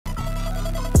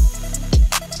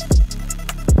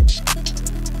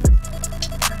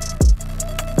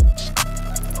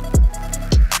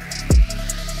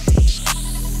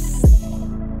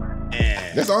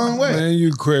That's the only way. Man,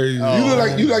 you crazy. You look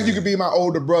like you could be my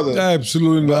older brother.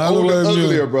 Absolutely not. I Older, look like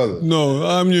uglier brother. No,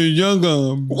 I'm your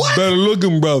younger, better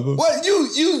looking brother. What?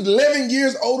 You 11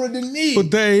 years older than me.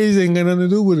 But that age ain't got nothing to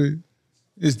do with it.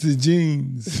 It's the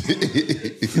genes.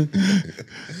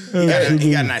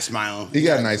 He got a nice smile. He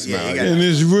got a nice smile. And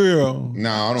it's real. No,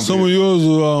 I don't. Some of yours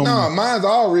are. No, mine's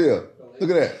all real.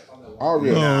 Look at that. All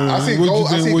real. I see gold.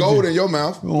 I see gold in your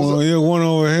mouth. Oh, yeah, one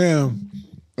over here.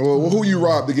 Well, who you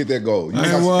robbed to get that gold? You I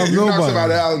ain't robbed nobody. knocked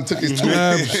somebody out and took his tweet.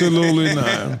 Absolutely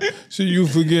not. See, you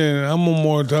forgetting. I'm a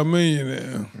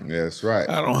multi-millionaire. Yeah, that's right.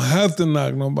 I don't have to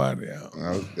knock nobody out.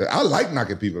 I like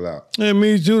knocking people out. Yeah,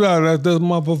 me too. That's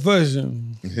my profession.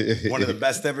 One of the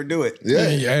best to ever do it.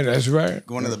 Yeah, that's right.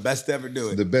 One of the best to ever do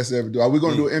it. The best to ever do. Are we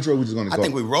going to do an intro? Or we just going to go? I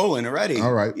think we're rolling already.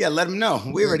 All right. Yeah, let them know.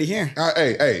 We're already here.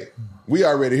 Hey. We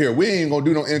already here. We ain't gonna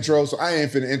do no intro, so I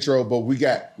ain't finna intro, but we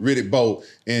got Riddick Bowe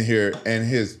in here and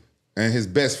his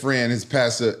best friend, his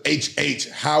pastor, H.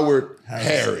 Howard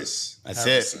Harris. That's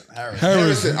it.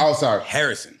 Harrison. Oh, sorry.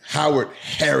 Harrison. Howard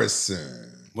Harrison.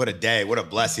 What a day. What a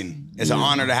blessing. It's an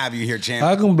honor to have you here, champ.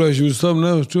 I can bless you with something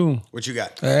else, too. What you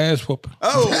got? Ass whooping.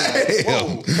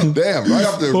 Oh. Damn, right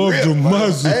off the rip.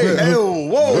 Hey,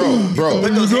 whoa. Bro.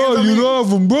 You know I'm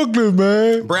from Brooklyn,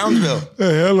 man. Brownsville.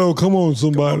 Hey, hello, come on,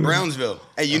 somebody. Brownsville.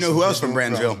 Hey, you know who else from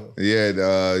Brownsville?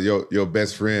 Yeah, your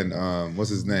best friend,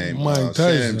 what's his name? Mike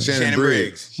Tyson. Shannon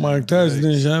Briggs. Mike Tyson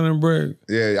and Shannon Briggs.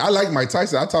 Yeah, I like Mike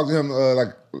Tyson. I talked to him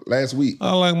like last week.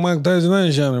 I like Mike Tyson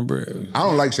and Shannon Briggs. I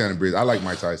don't like Shannon Briggs. I like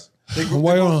Mike Tyson. They grew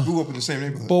up in the same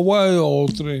neighborhood. But why all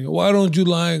three? Why don't you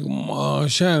like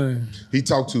Shannon? He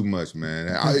talk too much,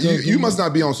 man. You must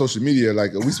not be on social media.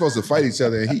 Like, we supposed to fight each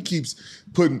other, and he keeps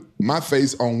putting my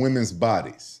face on women's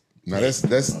bodies. Now that's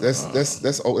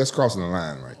crossing the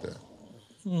line right there.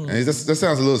 And that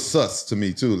sounds a little sus to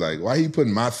me too. Like, why he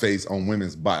putting my face on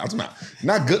women's bodies? I'm talking about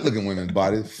not good looking women's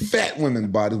bodies, fat women's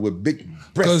bodies with big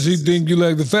breasts. Because he think you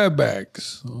like the fat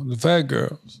backs, the fat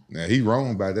girls. Yeah, he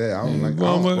wrong by that. I don't like that.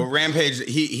 Well, Rampage,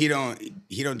 he don't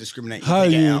discriminate. How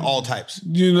you all types.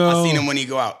 You know, I seen him when he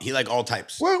go out. He like all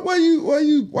types. Why you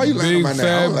lying on my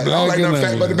name? I don't like no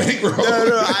fat but the bankroll.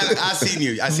 No. I seen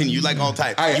you. I seen you. You like all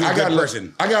types. You a good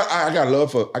person. I got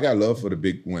love for the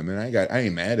big women. I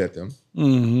ain't mad at them.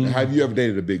 Mm-hmm. Have you ever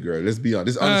dated a big girl? Let's be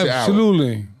honest. This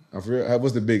absolutely.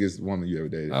 What's the biggest woman you ever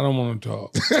dated? I don't want to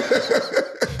talk.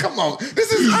 Come on, this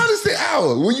is honesty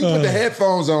hour. When you put the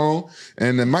headphones on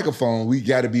and the microphone, we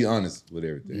got to be honest with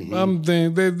everything. Mm-hmm. I'm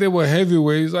thinking they were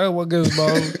heavyweights. I guess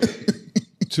about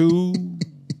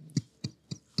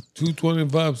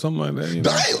 225, something like that. You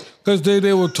know? Damn. Because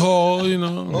they were tall, you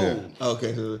know. Oh,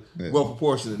 okay. So well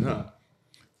proportionate, huh?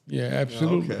 Yeah,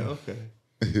 absolutely. Okay.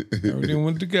 Everything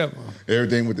went together.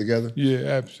 Everything went together? Yeah,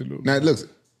 absolutely. Now, look,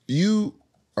 you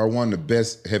are one of the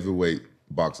best heavyweight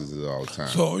boxers of all time.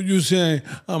 So you saying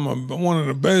I'm one of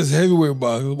the best heavyweight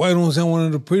boxers. Why don't you say I'm one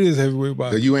of the prettiest heavyweight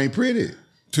boxers? You ain't pretty.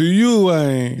 To you, I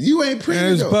ain't. You ain't pretty,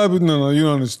 and it's though. probably, no, you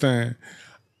don't understand.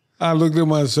 I looked at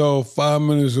myself 5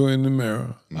 minutes ago in the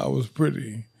mirror. I was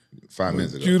pretty. 5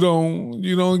 minutes ago. You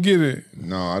don't get it.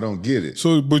 No, I don't get it.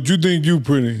 So, but you think you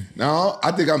pretty? No,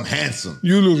 I think I'm handsome.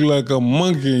 You look like a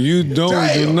monkey. You don't.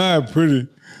 Damn. You're not pretty.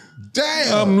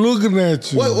 Damn. I'm looking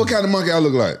at you. What kind of monkey I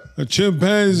look like? A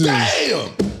chimpanzee. Damn.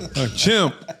 A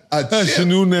chimp. That's your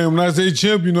new name. When I say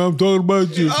chimp, you know I'm talking about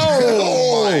you.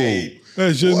 Oh my.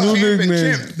 That's your new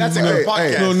nickname. Chimp. That's a good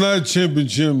podcast. No, not chimp and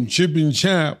chimp. Chip and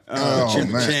champ. Oh,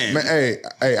 man.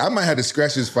 Hey, I might have to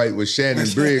scratch this fight with Shannon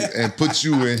Briggs and put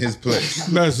you in his place.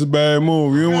 That's a bad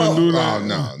move. You don't want to do that.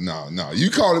 Oh, no.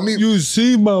 You calling me? You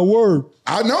see my work.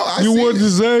 I know. You want the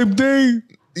same thing?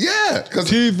 Yeah.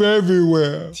 Teeth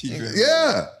everywhere.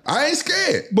 Yeah. I ain't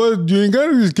scared. But you ain't got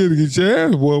to be scared to get your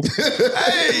ass whooped.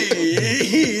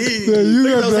 Hey. Yeah, you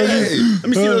got that. Let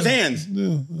me see those hands.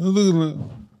 Yeah, look at that.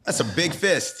 That's a big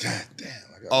fist. God damn.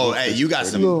 Hey, you got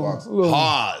some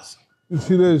paws. You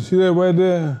see that right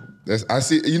there? I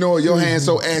see. You know what? Your hand's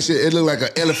so ashy, it look like an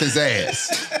elephant's ass.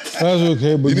 That's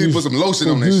okay, but you need to put some lotion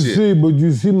on that shit. But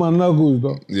you see my knuckles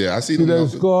though. Yeah, I see that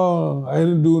knuckles. Scar. I had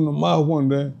to do in the mouth one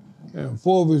day, and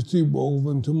 4 of his teeth broke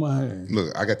into my hand.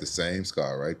 Look, I got the same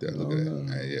scar right there. Look at that.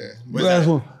 Hey, yeah.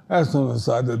 That's on the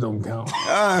side that don't count.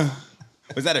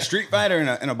 Was that a street fight or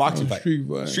in a boxing fight? Street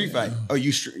fight. Street fight. Oh,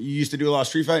 you used to do a lot of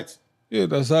street fights? Yeah,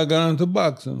 that's how I got into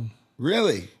boxing.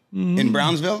 Really? In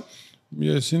Brownsville?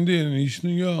 Yes, indeed, in East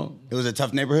New York. It was a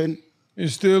tough neighborhood? It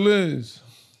still is.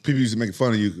 People used to make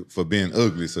fun of you for being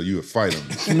ugly, so you would fight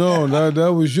them. No,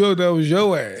 that was your ass.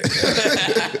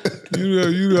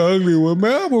 you the ugly one.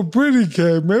 Man, I'm a pretty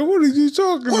cat, man. What are you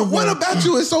talking about? What about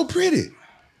you is so pretty?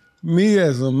 me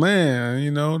as a man,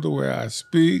 you know, the way I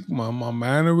speak, my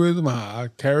mannerism, how I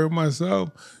carry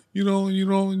myself, you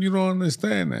don't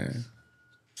understand that.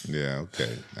 Yeah,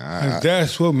 okay.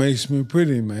 That's what makes me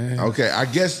pretty, man. Okay, I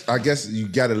guess you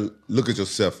gotta look at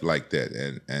yourself like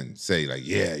that and say like,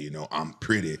 yeah, you know, I'm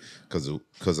pretty because of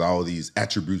all these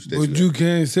attributes that. But you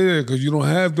can't say that because you don't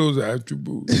have those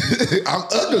attributes. I'm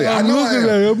ugly. I'm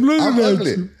looking at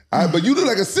you. But you look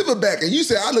like a silverback, and you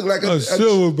say I look like a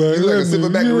silverback. You look like a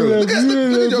silverback gorilla. Look at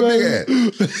your big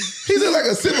ass. He look like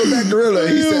a silverback gorilla.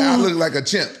 And he said I look like a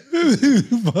chimp.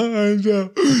 Find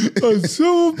out a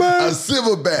silverback. A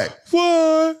silverback.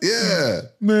 What? Yeah.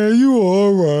 Man, you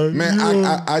all right. Man,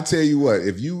 I tell you what,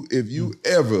 if you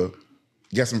ever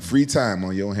got some free time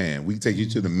on your hand, we can take you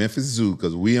to the Memphis Zoo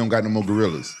because we don't got no more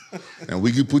gorillas, and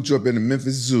we can put you up in the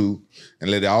Memphis Zoo and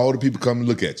let all the people come and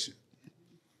look at you.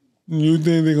 You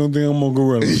think they're gonna think I'm a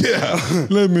gorilla? Yeah.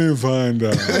 Let me find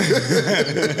out.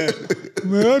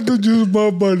 Man, I thought you was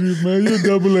my buddy, man. You're a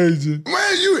double agent.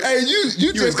 Man, you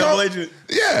just double agent?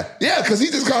 Yeah, because he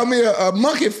just called me a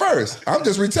monkey first. I'm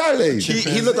just retaliating.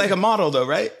 He looked like a model though,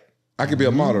 right? I could be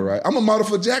a model, right? I'm a model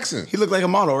for JAXXON. He looked like a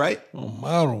model, right? A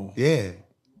model? Yeah.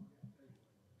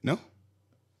 No?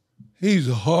 He's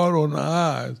hard on the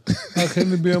eyes. How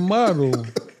can he be a model?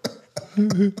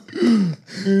 You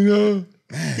know?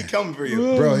 He coming for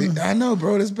you. Bro, I know,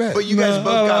 bro. That's bad. But you guys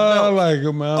both got belts. I like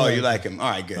him, man. Oh, you like him. All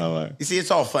right, good. Like you see,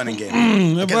 it's all fun and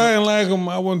games. If I didn't like him,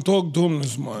 I wouldn't talk to him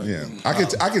this morning. Yeah,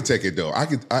 I could take it though. I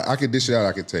could dish it out.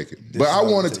 I could take it. But I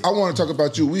want to talk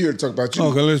about you. We here to talk about you.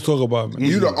 Okay, let's talk about me.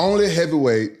 You're the only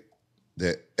heavyweight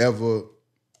that ever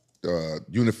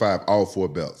unified all 4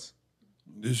 belts.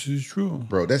 This is true,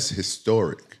 bro. That's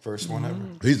historic. First one ever.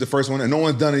 He's the first one, and no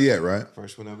one's done it yet, right?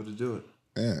 First one ever to do it.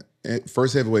 Yeah, and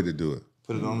first heavyweight to do it.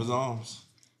 Put it on his arms.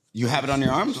 You have it on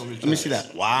your arms? Let me see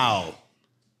that. Wow.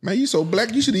 Man, you so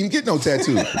black, you shouldn't even get no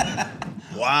tattoo.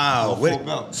 Wow.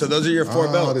 So those are your 4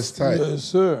 belts? Oh, that's tight. Yes,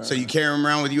 sir. So you carry them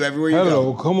around with you everywhere you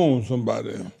Hello, go? come on,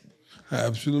 somebody.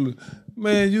 Absolutely.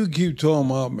 Man, you keep talking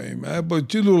about me, man,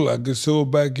 but you look like a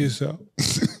silverback yourself.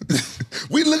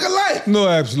 We look alike. No,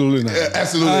 absolutely not.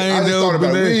 Absolutely. I just thought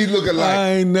about it. We look alike. I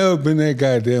ain't never been that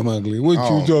goddamn ugly. What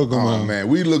you talking about? Oh, man.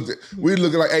 We look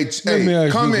like, hey,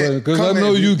 come in. Because I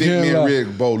know you can't me and lie.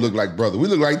 Riddick Bowe look like brothers. We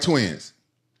look like twins.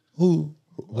 Who?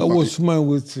 I was smart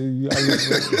with you. Hey,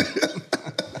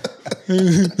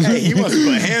 he wants to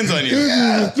put hands on you.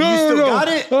 Yeah. You still got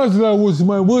it? That's not what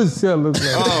my woodshell look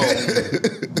like. Oh.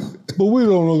 But we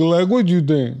don't look alike. What you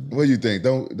think? What do you think?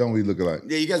 Don't we look alike?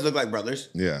 Yeah, you guys look like brothers.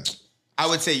 Yeah. I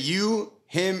would say you,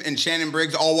 him, and Shannon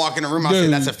Briggs all walk in a room. I'll say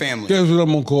that's a family. Guess what I'm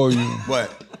going to call you?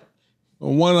 What?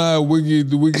 One-eyed Wiggy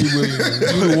Willie.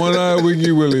 You the one-eyed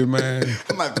Wiggy Willie, man.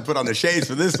 I might have to put on the shades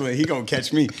for this one. He going to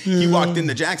catch me. He walked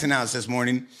into JAXXON House this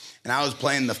morning, and I was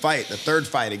playing the 3rd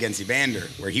fight against Evander,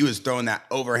 where he was throwing that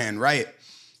overhand right.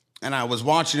 And I was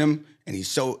watching him, and he's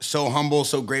so humble,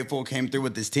 so grateful, came through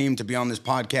with his team to be on this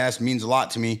podcast. Means a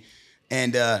lot to me.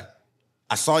 And I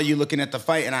saw you looking at the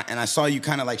fight, and I saw you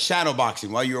kind of like shadow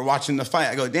boxing while you were watching the fight.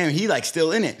 I go, damn, he like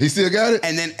still in it. He still got it?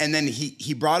 And then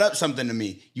he brought up something to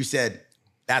me. You said,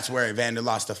 that's where Evander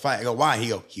lost the fight. I go, why?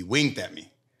 He winked at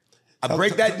me.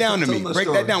 Break that down to me.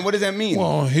 Break that down. What does that mean?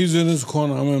 Well, he's in his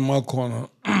corner, I'm in my corner.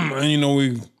 And,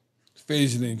 we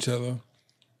facing each other.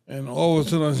 And all of a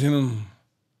sudden, I seen him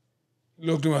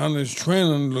look around his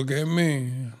trainer and look at me.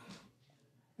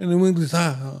 And he winked his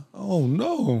eye. Oh,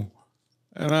 no.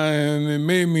 And it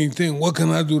made me think, what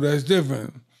can I do that's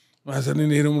different? And I said, I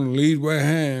need him with a lead right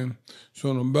hand. So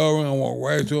when the bell rang, I walked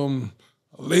right to him,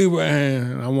 a lead right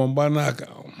hand, and I won by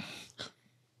knockout.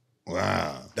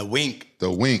 Wow. The wink.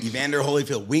 Evander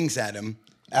Holyfield winks at him.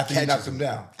 After he knocked him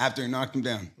down. After he knocked him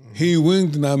down. He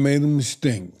winked and I made him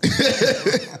stink.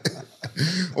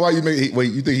 Why you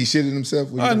you think he shitted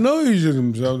himself? I know he shitted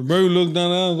himself. The baby looked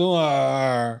down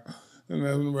and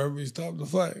then the referee stopped the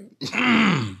fight.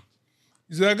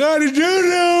 He said, I got it,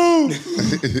 Judo!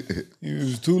 It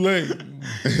was too late.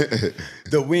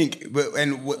 The wink.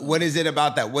 And what is it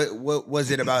about that? What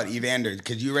was it about Evander?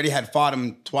 Because you already had fought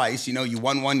him twice. You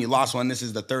won one, you lost one. This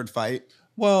is the 3rd fight.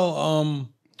 Well,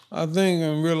 I think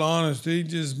in real honesty, he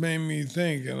just made me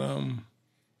think. And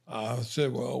I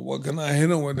said, well, what can I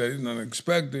hit him with that he's not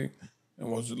expecting?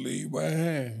 And what's the lead right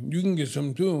hand? You can get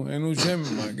some too. Ain't no shame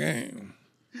in my game.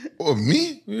 Oh,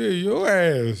 me? Yeah, your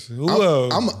ass. Who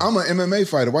else? I'm an MMA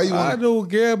fighter. Why you want? I don't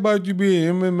care about you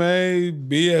being MMA,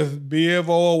 BF,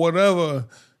 or whatever.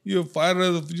 You're a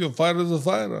fighter. You're a fighter.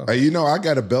 Hey, I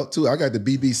got a belt too. I got the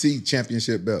BBC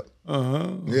championship belt.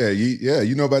 Yeah,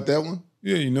 you know about that one?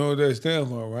 Yeah, you know what that stands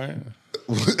for, right?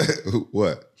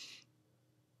 What?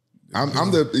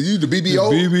 You the BBO?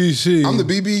 The BBC. I'm the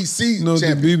BBC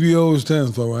champion. The BBO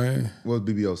stands for, right? What's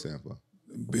BBO stand for?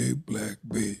 Big Black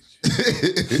Bitch.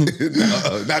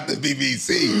 No, not the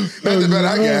BBC. Not the belt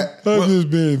I got. I'm just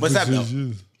being What's that belt?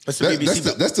 facetious. What's the BBC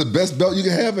belt? That's the best belt you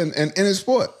can have in any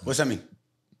sport. What's that mean?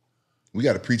 We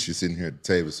got a preacher sitting here at the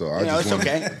table, so I just want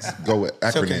to go with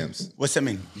acronyms. Okay. What's that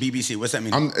mean? BBC. What's that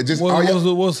mean? What's the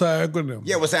acronym?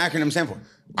 Yeah, what's the acronym stand for?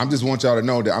 I'm just want y'all to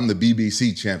know that I'm the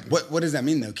BBC champion. What does that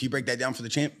mean though? Can you break that down for the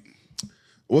champ?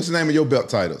 What's the name of your belt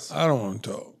titles? I don't want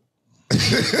to talk.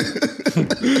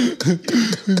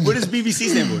 What does BBC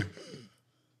stand for?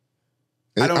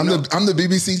 I don't know. I'm the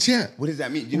BBC champ. What does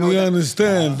that mean? We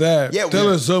understand that. Yeah, tell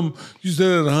us something. You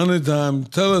said it 100 times.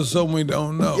 Tell us something we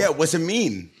don't know. Yeah, what's it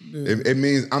mean? It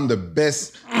means I'm the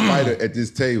best fighter at this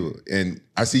table. And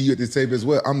I see you at this table as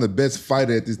well. I'm the best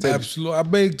fighter at this table. Absolutely. I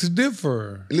beg to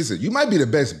differ. Listen, you might be the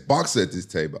best boxer at this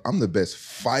table. I'm the best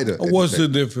fighter at What's this the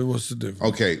table. difference? What's the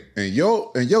difference? Okay, in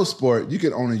your sport, you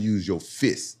can only use your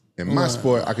fist. In my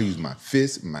sport, I can use my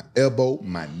fist, my elbow,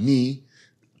 my knee,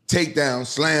 takedown,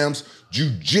 slams,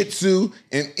 jiu-jitsu,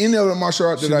 and any other martial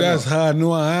art that I know. That's how I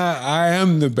knew I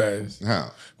am the best.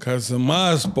 How? Because in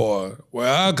my sport, where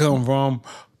I come from,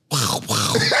 I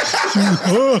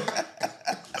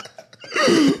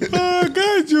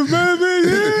got you, baby.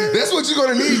 Yeah. That's what you're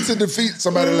gonna need to defeat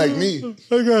somebody like me.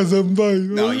 I got somebody.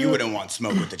 No, you wouldn't want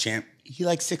smoke with the champ. He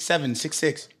like 6'7",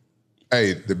 6'6".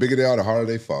 Hey, the bigger they are, the harder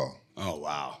they fall. Oh,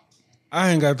 wow.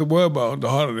 I ain't got to worry about the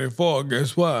harder they fall.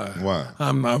 Guess why? Why?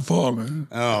 I'm not falling.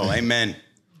 Oh, amen.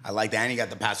 I like that. And he got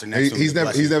the pastor next to him.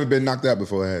 He's never been knocked out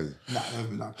before, has he? Nah, never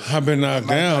been knocked out. I've been knocked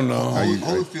down, though.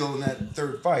 Holyfield in that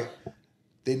third fight,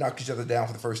 they knocked each other down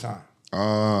for the first time.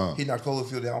 He knocked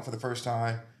Holyfield down for the first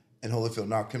time, and Holyfield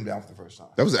knocked him down for the first time.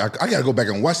 That was. I gotta go back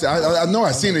and watch that. I know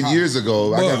I seen it years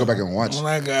ago. I gotta go back and watch. When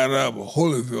I got up,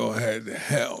 Holyfield had the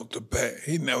hell to pay.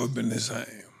 He never been the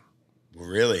same.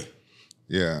 Really?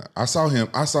 Yeah, I saw him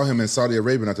in Saudi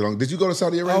Arabia not too long. Did you go to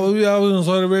Saudi Arabia? I was in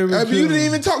Saudi Arabia. You didn't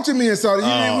even talk to me in Saudi.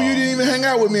 You didn't even hang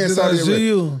out with me in Saudi Arabia. See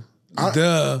you?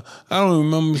 Duh. I don't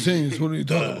remember seeing you. What are you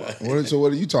talking about? So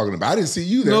what are you talking about? I didn't see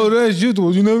you there. No, that's you.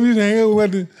 You never didn't hang out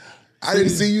with I didn't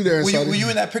see you there in Saudi. Were you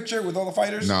in that picture with all the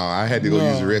fighters? No, I had to go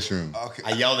use the restroom. Okay.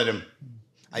 I yelled at him.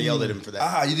 For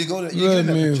that. You did go to. You did in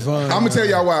that picture. Fine. I'm gonna tell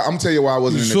y'all why. I'm gonna tell you why I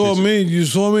wasn't in the picture. You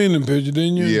saw me in the picture,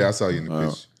 didn't you? Yeah, I saw you in the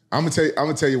picture. I'm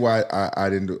gonna tell you why I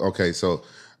didn't do. Okay, so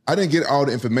I didn't get all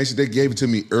the information. They gave it to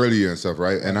me earlier and stuff,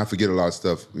 right? And I forget a lot of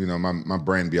stuff. You know, my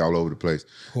brain be all over the place.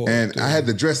 And I had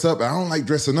to dress up. I don't like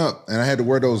dressing up, and I had to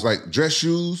wear those like dress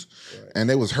shoes, and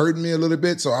they was hurting me a little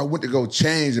bit. So I went to go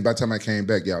change, and by the time I came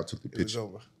back, y'all took the picture.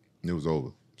 It was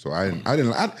over. So I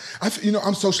you know,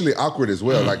 I'm socially awkward as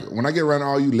well. Like when I get around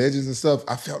all you legends and stuff,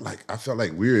 I felt like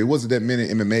weird. It wasn't that many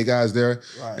MMA guys there,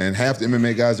 and half the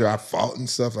MMA guys there I fought and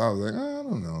stuff. I was like, I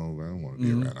don't know, I don't want to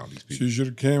be around all these people. You should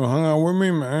have came and hung out with me,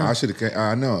 man. I should have came.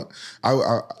 I know.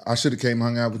 I should have came and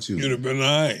hung out with you. You'd have been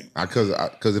all right.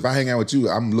 Because if I hang out with you,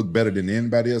 I'm look better than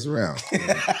anybody else around.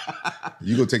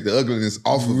 You gonna take the ugliness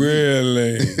off of me.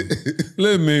 Really?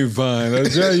 Let me find.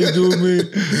 That's how you do me.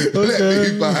 Okay.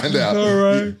 Let me find out. All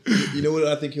right. You know what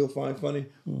I think he'll find funny?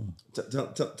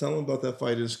 Tell him about that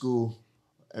fight in school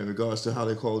in regards to how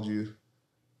they called you.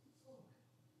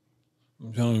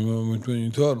 I'm telling you which one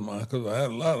you're talking about because I had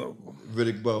a lot of them.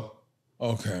 Riddick Bowe.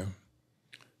 Okay.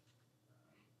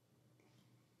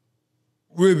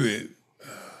 Ribbit.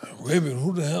 Ribbit,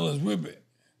 who the hell is Ribbit?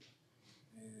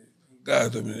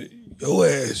 God, I mean, your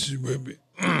ass is Ribbit.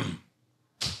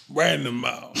 Right in the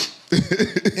mouth.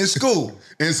 In school.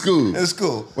 In school. In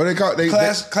school. What they call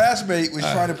Classmate was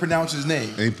trying to pronounce his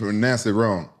name. They pronounced it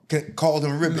wrong. Called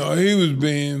him Ribbit. No, he was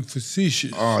being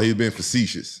facetious. Oh, he was being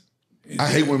facetious. I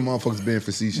hate when motherfuckers being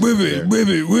facetious.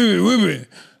 Ribbit.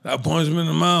 I punched him in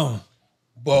the mouth.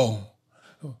 Bowe.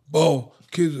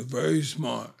 Kids are very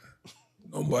smart.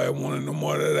 Nobody wanted no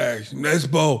more of that action. That's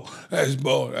Bowe. That's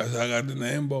how I got the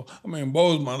name Bowe. I mean,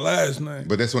 Bowe's my last name.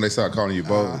 But that's when they started calling you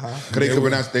Bowe. Cause they couldn't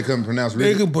pronounce They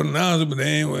Riddick. can pronounce it, but they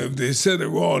ain't, if they said it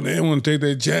wrong, they ain't want to take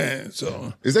their chance.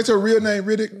 So Is that your real name,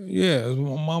 Riddick? yeah, that's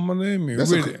what my mama named me.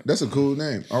 Riddick. That's a cool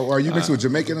name. Are you mixed with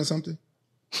Jamaican or something?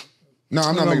 No,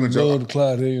 I'm not making a Blow joke. the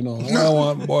cloud here, you know. I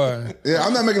want, boy. Yeah,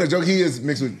 I'm not making a joke. He is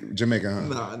mixed with Jamaican,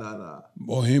 huh? Nah.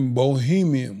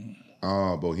 Bohemian.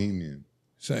 Oh, Bohemian.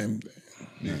 Same thing.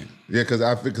 Yeah, because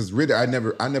Riddick, I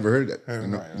never heard that.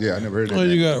 Yeah, I never heard that. Oh,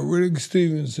 name. you got Riddick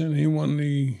Stevenson. He won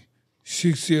the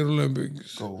 68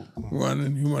 Olympics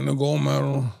running. He won the gold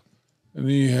medal. And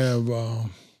then you have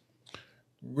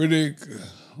Riddick,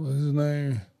 what's his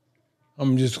name?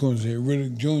 I'm just going to say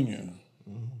Riddick Jr.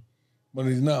 But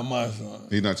he's not my son.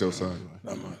 He's not your son.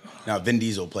 Not my son. Now, Vin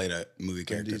Diesel played a movie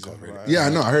character called Riddick. Yeah, I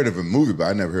know. I heard of a movie, but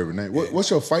I never heard of a name. What's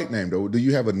your fight name, though? Do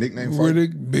you have a nickname for it?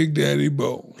 Riddick Big Daddy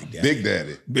Bowe. Big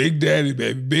Daddy. Big Daddy,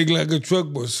 baby. Big like a truck,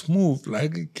 but smooth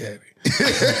like a caddy.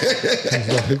 That's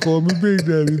why they call me Big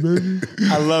Daddy, baby.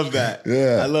 I love that.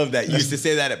 Yeah. I love that. You used to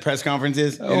say that at press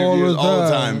conferences, All interviews, the all the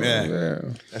time. time. Yeah.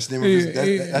 That's the name of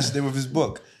his. That's the name of his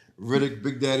book. Riddick,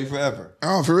 Big Daddy Forever.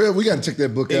 Oh, for real? We got to check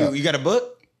that book Hey, out. you got a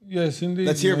book? Yes, indeed.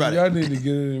 Let's hear about it. Y'all need to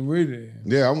get it and read it.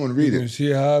 Yeah, I want to read You can it.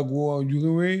 see how I go on. You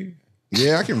can read?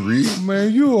 Yeah, I can read.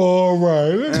 Man, you all right.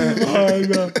 Let me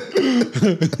find out.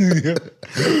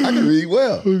 I can read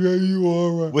well. Okay, you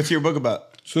all right. What's your book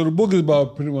about? So the book is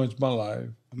about pretty much my life.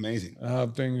 Amazing. And how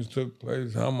things took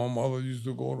place, how my mother used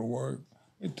to go to work.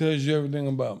 It tells you everything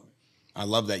about me. I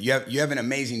love that. You have an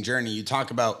amazing journey. You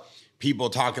talk about people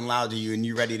talking loud to you and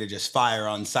you ready to just fire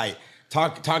on sight.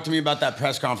 Talk to me about that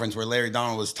press conference where Larry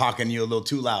Donald was talking to you a little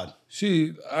too loud.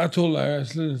 I told Larry,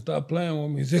 listen, stop playing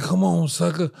with me. He said, come on,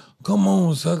 sucker. Come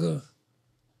on, sucker.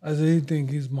 I said, he think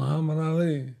he's Muhammad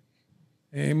Ali.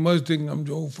 And he must think I'm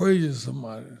Joe Frazier or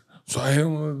somebody. So I hit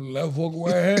him with the left hook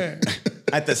right hand.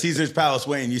 At the Caesar's Palace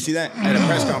weighing. You see that? At a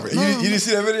press conference. You didn't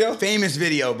see that video? Famous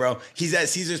video, bro. He's at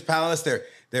Caesar's Palace.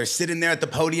 They're sitting there at the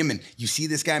podium and you see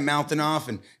this guy mouthing off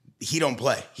and he don't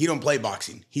play. He don't play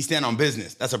boxing. He stand on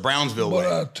business. That's a Brownsville But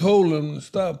way. I told him to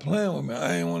stop playing with me.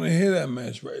 I ain't want to hear that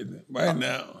match right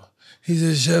now. He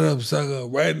said, shut up, sucker,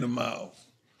 right in the mouth.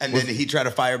 And then did he try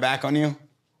to fire back on you?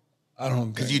 I don't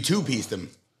think. Because you two-pieced him.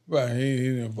 Right, he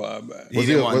didn't fire back.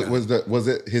 Was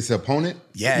it his opponent?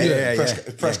 Yeah.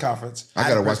 Press conference. I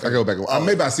gotta watch. I go back.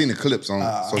 Maybe I seen the clips on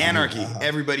social media. Anarchy.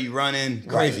 Everybody running.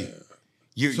 Crazy.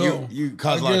 So, You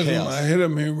caused a lot of when chaos. I hit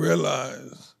him, he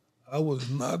realized I was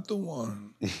not the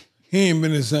one. He ain't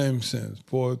been the same since,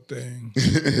 poor thing.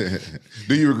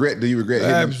 Do you regret hitting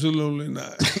him? Absolutely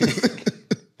not.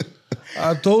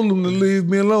 I told him to leave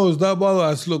me alone. Stop bothering.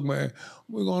 I said, look, man,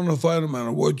 we're going to fight no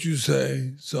matter what you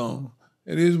say. So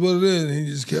it is what it is. And he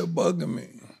just kept bugging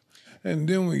me. And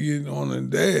then we get on the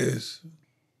dash.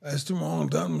 That's the wrong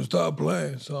time to start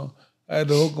playing. So I had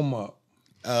to hook him up.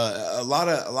 A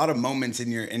lot of moments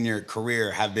in your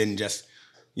career have been just,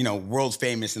 world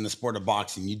famous in the sport of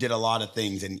boxing. You did a lot of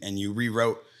things and you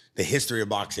rewrote the history of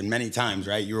boxing many times,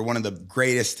 right? You were one of the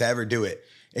greatest to ever do it.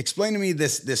 Explain to me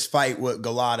this fight with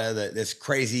Galata, this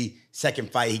crazy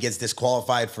second fight. He gets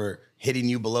disqualified for hitting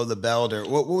you below the belt, or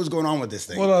what was going on with this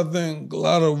thing? Well, I think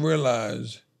Galata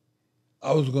realized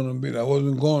I was going to beat. I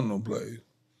wasn't going no place.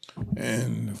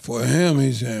 And for him,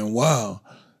 he's saying, wow,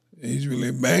 he's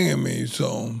really banging me,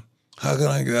 so how can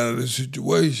I get out of this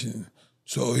situation?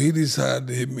 So he decided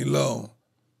to hit me low.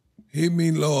 He hit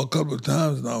me low a couple of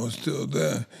times and I was still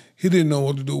there. He didn't know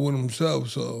what to do with himself,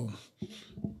 so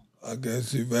I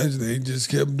guess eventually he just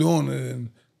kept doing it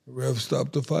and the ref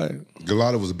stopped the fight.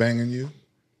 Galata was banging you?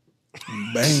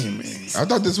 Banging me. I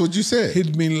thought that's what you said.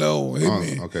 Hit me low,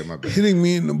 Okay, my bad. Hitting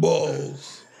me in the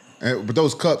balls. But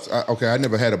those cups, I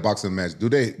never had a boxing match. Do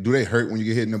they hurt when you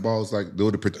get hit in the balls? Like, do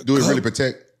it really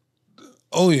protect?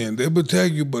 Oh yeah, they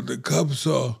protect you, but the cups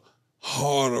are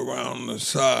hard around the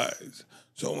sides.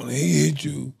 So when he hit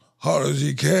you hard as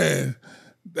he can,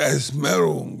 that's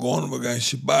metal going up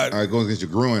against your body. It goes against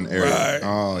your groin area. Right.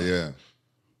 Oh yeah,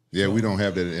 yeah. We don't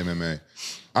have that in MMA.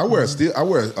 I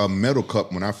wear a metal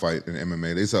cup when I fight in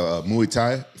MMA. It's a Muay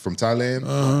Thai from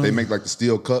Thailand. They make like the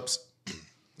steel cups.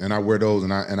 And I wear those,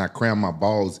 and I cram my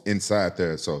balls inside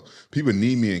there. So people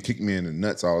need me and kick me in the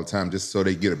nuts all the time, just so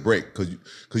they get a break. Cause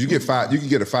you can get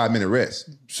a 5-minute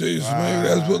rest. See, so maybe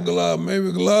that's what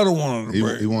Galata wanted to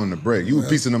break. He wanted to break. You were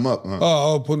piecing him up, huh?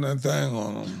 Oh, I was putting that thing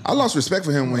on him. I lost respect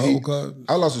for him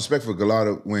I lost respect for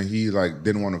Galata when he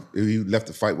didn't want to. He left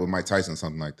the fight with Mike Tyson,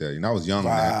 something like that. I was young.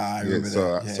 I remember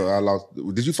that. So I lost.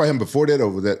 Did you fight him before that, or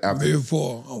was that after?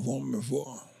 Before, I fought him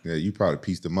before. Yeah, you probably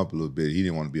pieced him up a little bit. He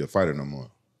didn't want to be a fighter no more.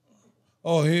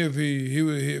 Oh, if he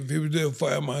was there to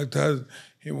fight Mike Tyson,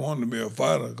 he wanted to be a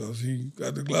fighter because he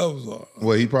got the gloves on.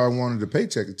 Well, he probably wanted the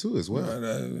paycheck too, as well.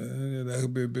 That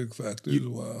could be a big factor as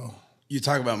well. You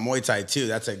talk about Muay Thai too.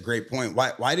 That's a great point.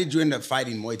 Why did you end up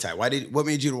fighting Muay Thai? What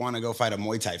made you want to go fight a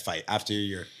Muay Thai fight after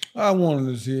your? I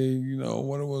wanted to see,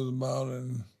 what it was about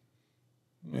and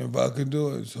if I could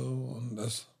do it. So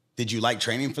that's. Did you like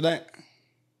training for that?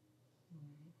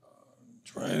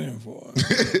 Training for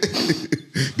it.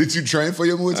 Did you train for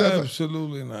your Muay Thai?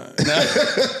 Absolutely not.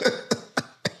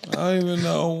 I don't even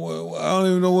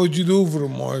know what you do for the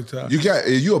Muay Thai.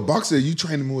 You a boxer, you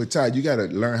train the Muay Thai, you got to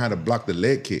learn how to block the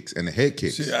leg kicks and the head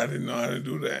kicks. See, I didn't know how to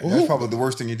do that. That's probably the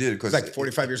worst thing he did because like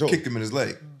 45 years old. Kicked him in his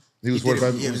leg. He was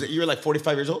 45. You were like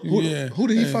 45 years old? Yeah. Who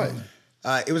did he fight?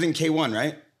 It was in K1,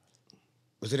 right?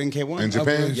 Was it in K1? In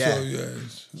Japan? Yeah. So,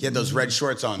 yes. He had those red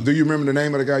shorts on. Do you remember the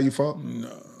name of the guy you fought?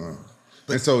 No.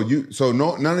 And so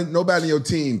nobody in your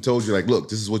team told you like, look,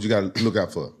 this is what you got to look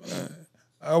out for.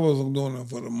 I wasn't doing it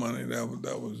for the money. That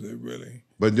was it, really.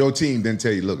 But your team didn't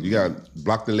tell you, look, you got to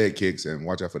block the leg kicks and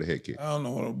watch out for the head kick. I don't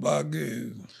know what a block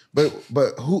is. But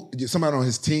somebody on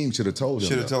his team should have told him.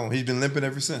 Should have told him. He's been limping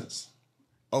ever since.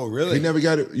 Oh, really? He never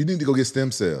got it. You need to go get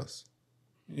stem cells.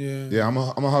 Yeah. Yeah, I'm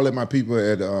gonna holler at my people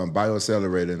at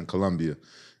BioAccelerator in Columbia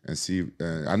and see.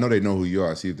 I know they know who you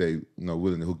are. See if they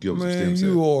willing to hook you up with some Man, stem cells.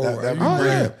 you all That- right.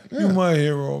 that'd be You my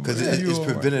hero, man. Because You it's all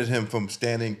prevented him from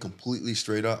standing completely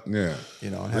straight up. Yeah.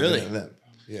 And Really? having a limp.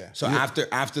 Yeah. So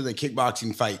after the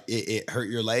kickboxing fight, it hurt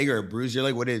your leg or bruised your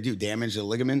leg? What did it do? Damage the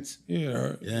ligaments?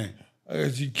 Yeah. Yeah. I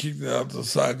guess you kicked it out the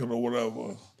socket or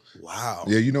whatever. Wow.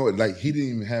 Yeah, you know what? Like he didn't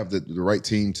even have the right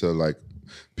team to like.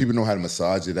 People know how to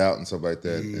massage it out and stuff like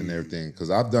that and everything. Because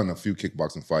I've done a few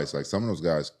kickboxing fights. Like some of those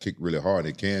guys kick really hard.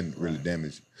 They can really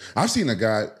damage. I've seen a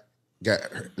guy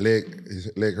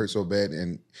his leg hurt so bad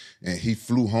and he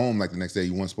flew home like the next day.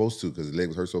 He wasn't supposed to because his leg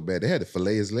was hurt so bad. They had to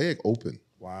fillet his leg open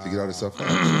to get all this stuff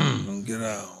out. Don't get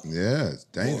out. Yeah, it's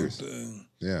dangerous. Poor thing.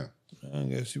 Yeah. I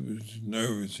guess he was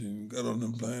nervous and got on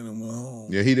the plane and went home.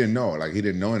 Yeah, he didn't know. Like he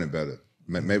didn't know any better.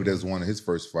 Maybe that's one of his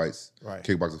first fights, Right.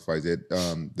 kickboxing fights.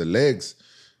 The legs,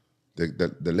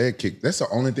 the leg kick. That's the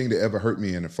only thing that ever hurt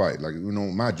me in a fight. Like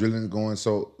my adrenaline going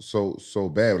so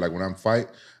bad. Like when I'm fight,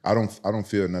 I don't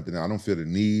feel nothing. I don't feel the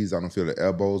knees. I don't feel the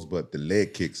elbows. But the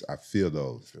leg kicks, I feel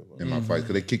those in my fights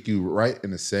because they kick you right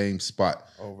in the same spot.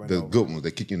 The good ones,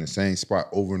 they kick you in the same spot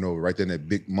over and over, right there in that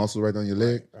big muscle right on your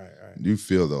leg. Right. You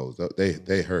feel those.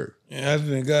 They hurt. Yeah, after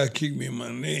the guy kicked me in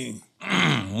my knee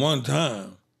one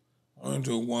time, I went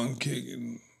to one kick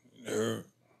and it hurt.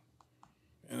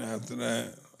 And after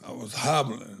that, I was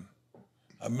hobbling.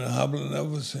 I've been hobbling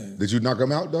ever since. Did you knock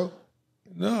him out though?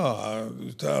 No, it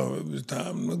was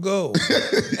time to go.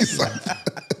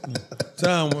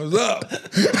 Time was up.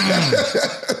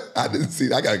 I didn't see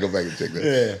that. I gotta go back and check that.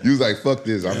 Yeah. You was like, fuck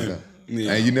this, I'm done.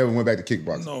 Yeah. And you never went back to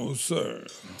kickboxing. No, sir.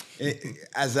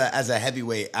 As a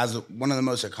heavyweight, as one of the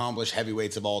most accomplished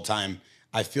heavyweights of all time,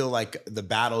 I feel like the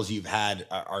battles you've had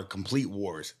are complete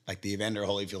wars. Like the Evander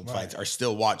Holyfield fights are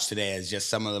still watched today as just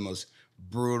some of the most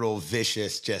brutal,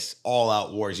 vicious, just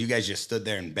all-out wars. You guys just stood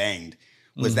there and banged.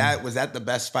 Was that the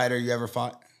best fighter you ever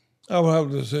fought? I would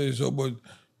have to say so, but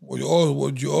what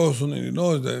you also need to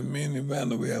know is that me and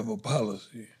Evander, we have a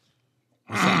policy.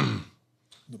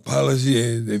 The policy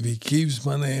is if he keeps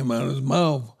my name out of his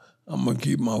mouth, I'm going to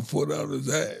keep my foot out of his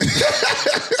ass.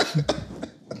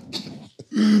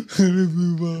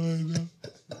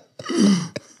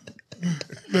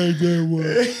 Like that one.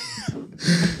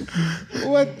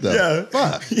 What the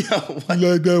fuck? You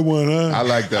like that one, huh? I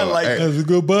like that. Hey, That's a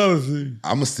good policy.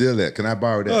 I'm gonna steal that. Can I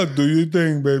borrow that? Oh, do your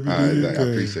thing, baby. All Do right, your I thing.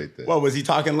 appreciate that. Well, was he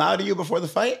talking loud to you before the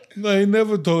fight? No, he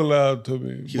never talked loud to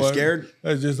me. He was but scared?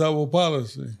 That's just our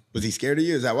policy. Was he scared of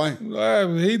you? Is that why?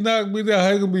 He knocked me down.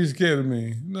 How he gonna be scared of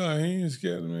me? No, he ain't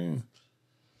scared of me.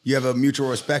 You have a mutual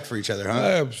respect for each other, huh?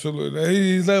 Absolutely.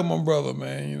 He's like my brother,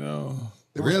 man, you know.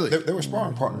 Really? They were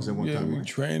sparring partners at one Yeah, time. we Right?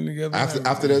 trained together.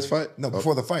 After that fight? No,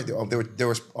 before the fight, they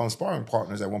were sparring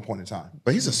partners at one point in time.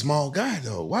 But he's a small guy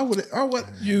though. Why would it? Or what?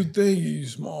 You think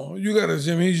he's small. You gotta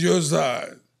see him, he's your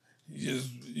size.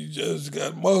 He just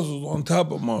got muscles on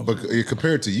top of muscles. But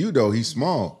compared to you though, he's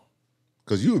small.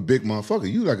 Cause you a big motherfucker.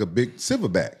 You like a big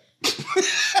silverback.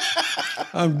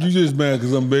 You just mad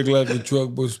because I'm big like a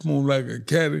truck but smooth like a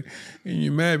caddy. And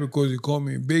you mad because you call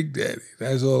me Big Daddy.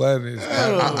 That's all that is.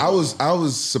 I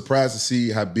was surprised to see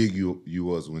how big you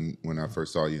was when I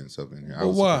first saw you and stuff in here. But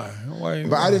why? Why?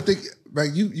 But I didn't think like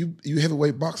you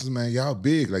heavyweight boxers, man. Y'all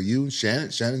big. Like you and Shannon.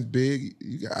 Shannon's big.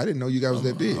 I didn't know you guys was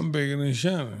that big. I'm bigger than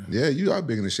Shannon. Yeah, you are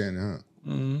bigger than Shannon,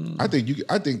 huh? Mm-hmm. I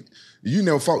think you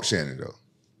never fought Shannon though.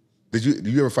 Did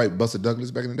you ever fight Buster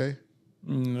Douglas back in the day?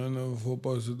 No, I never fought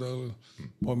Buster Douglas.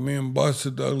 But me and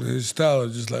Buster Douglas, his style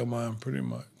is just like mine, pretty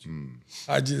much.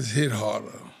 I just hit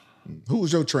harder. Who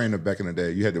was your trainer back in the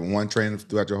day? You had the one trainer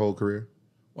throughout your whole career?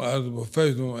 Well, I was a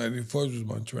professional. Eddie Fudge was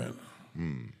my trainer.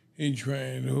 He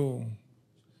trained who?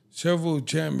 Several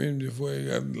champions before he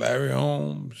got Larry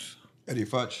Holmes. Eddie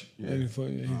Futch. Yeah. Eddie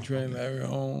Fudge, he trained Larry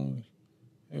Holmes.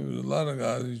 There was a lot of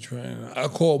guys he trained. I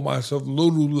called myself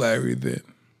Lulu Larry then.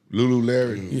 Lulu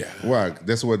Larry? Yeah. Why?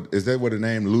 Is that where the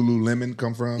name Lululemon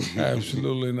come from?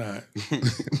 Absolutely not.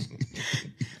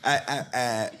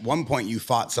 At one point, you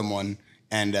fought someone,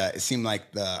 and it seemed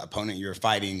like the opponent you were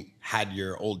fighting had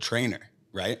your old trainer,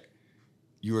 right?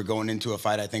 You were going into a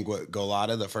fight, I think, with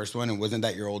Golada, the first one, and wasn't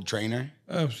that your old trainer?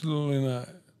 Absolutely not.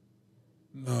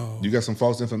 No. You got some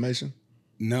false information?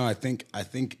 No, I think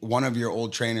one of your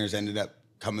old trainers ended up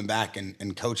coming back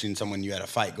and coaching someone you had a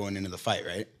fight going into the fight,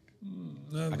 right?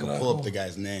 I can pull up the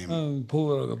guy's name.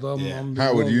 Pull it up. Yeah.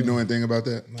 Howard, do you know anything about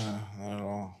that? Nah, not at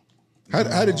all.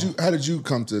 How did you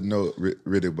come to know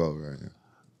Riddick Bowe right now?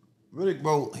 Riddick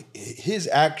Bowe, his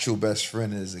actual best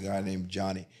friend is a guy named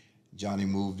Johnny. Johnny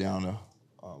moved down to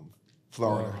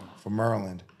Florida from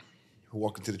Maryland. He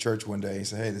walked into the church one day and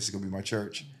said, "Hey, this is gonna be my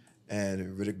church,"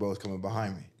 and Riddick Bowe is coming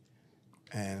behind me.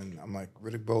 And I'm like,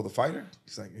 "Riddick Bowe, the fighter?"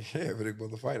 He's like, "Yeah, Riddick Bowe,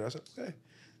 the fighter." I said, "Okay."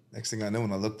 Next thing I know,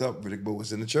 when I looked up, Riddick Bowe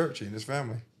was in the church and his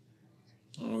family.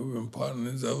 We've been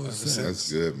partners ever since.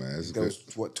 That's good, man. That's good.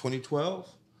 Was what, 2012?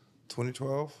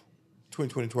 2012? Between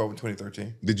 2012 and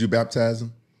 2013. Did you baptize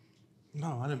him?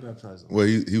 No, I didn't baptize him. Well,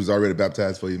 he was already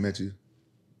baptized before he met you.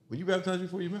 Were you baptized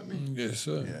before you met me? Yes,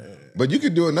 sir. Yeah. But you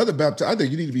could do another baptism. I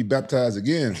think you need to be baptized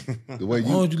again. The way Why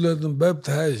you. don't you let them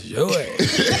baptize your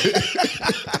ass?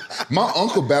 My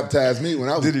uncle baptized me when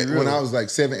I was like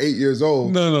 7, 8 years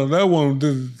old. No, that one.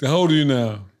 How old are you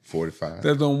now? 45.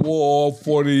 That done war all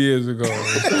 40 years ago.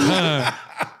 It's time.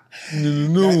 The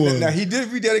new one. Now, he did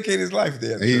rededicate his life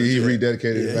there. He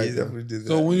rededicated his Yeah, life he there. definitely did that.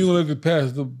 So when you let the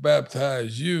pastor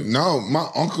baptize you, No, my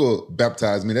uncle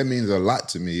baptized me. That means a lot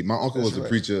to me. My uncle was a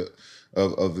preacher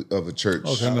of a church.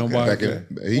 okay, now Back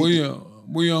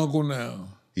where your uncle now?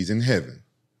 He's in heaven.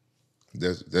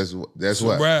 That's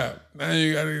what. Rap. Now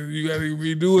you gotta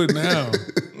redo it now.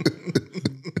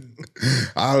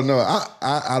 I don't know.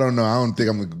 I don't know. I don't think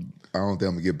I'm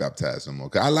gonna get baptized no more.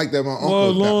 'Cause I like that my uncle.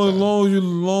 Well, was as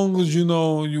long as you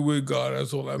know you with God,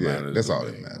 that's all that baptized. matters. That's to all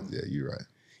me. that matters. Yeah, you're right.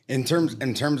 In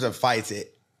terms of fights,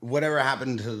 whatever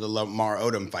happened to the Lamar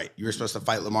Odom fight? You were supposed to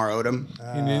fight Lamar Odom.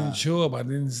 He didn't show up. I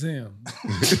didn't see him.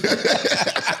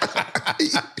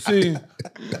 See,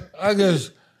 I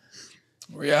guess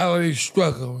reality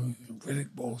struck him. Riddick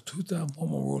Bowe, 2-time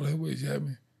former world heavyweight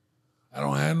champion. I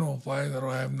don't have no fights. I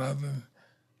don't have nothing.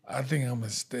 I think I'm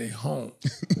gonna stay home,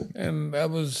 and that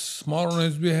was smart on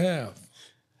his behalf.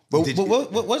 But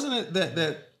what wasn't it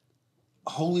that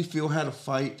Holyfield had a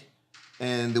fight,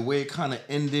 and the way it kind of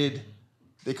ended,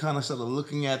 they kind of started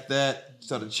looking at that,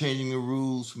 started changing the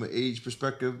rules from an age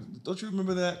perspective. Don't you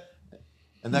remember that?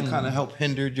 And that kind of helped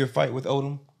hindered your fight with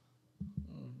Odom.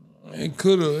 It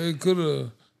could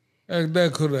have.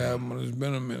 That could have happened, but it's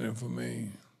been a minute for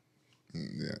me.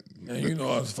 Yeah. And you know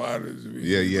us fighters.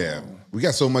 Yeah. We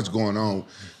got so much going on.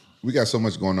 We got so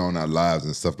much going on in our lives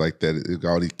and stuff like that.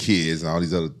 All these kids and all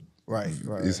these other. Right.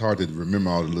 It's hard to remember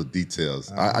all the little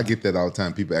details. I get that all the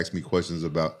time. People ask me questions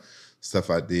about stuff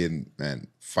I did and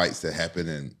fights that happened,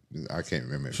 and I can't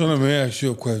remember. So let me ask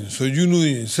you a question. So you knew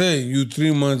you say you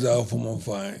 3 months out from a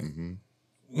fight. Mm-hmm.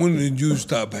 When did you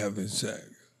stop having sex?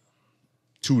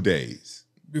 2 days.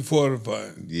 Before the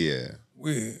fight. Yeah.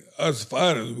 Us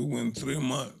fighters, we went 3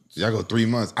 months. Y'all go 3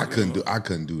 months. I couldn't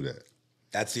do that.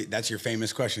 That's your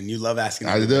famous question. You love asking.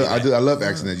 I do. I love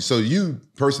asking that. So you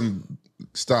personally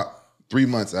stopped 3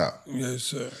 months out. Yes,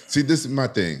 sir. See, this is my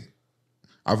thing.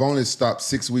 I've only stopped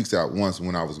 6 weeks out once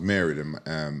when I was married,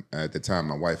 and at the time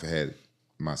my wife had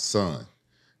my son,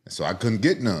 so I couldn't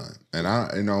get none. And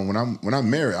when I'm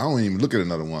married, I don't even look at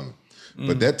another woman.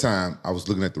 But that time I was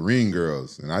looking at the ring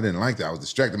girls, and I didn't like that. I was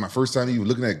distracted. My first time even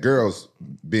looking at girls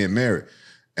being married,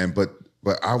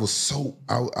 but I was so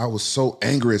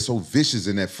angry and so vicious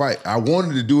in that fight. I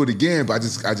wanted to do it again, but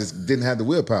I just didn't have the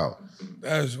willpower.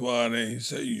 That's why they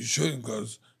say you shouldn't,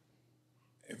 because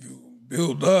if you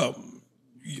build up,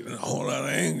 you get a whole lot of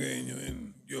anger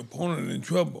and your opponent in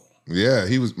trouble. Yeah,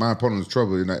 my opponent was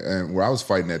trouble, and where I was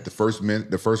fighting at the first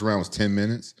round was 10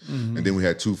 minutes, and then we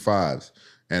had 2 5s.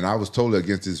 And I was totally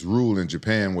against this rule in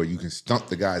Japan where you can stump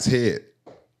the guy's head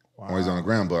when he's on the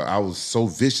ground. But I was so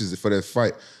vicious for that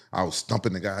fight. I was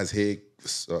stumping the guy's head,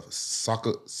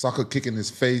 soccer kicking his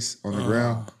face on the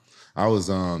ground. I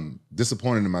was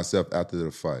disappointed in myself after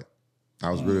the fight. I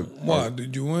was really. Why?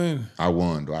 Did you win? I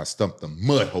won, though. I stumped the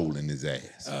mud hole in his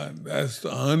ass. That's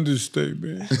the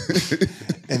understatement.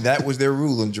 And that was their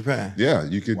rule in Japan. Yeah,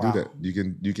 you can do that.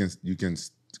 You can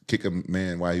kick a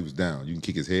man while he was down. You can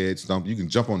kick his head, stomp. You can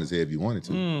jump on his head if you wanted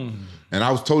to. And I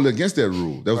was totally against that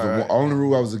rule. That was the only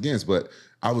rule I was against. But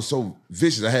I was so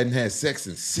vicious. I hadn't had sex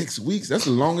in 6 weeks. That was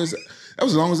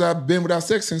as long as I've been without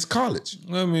sex since college.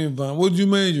 Let me find. What did you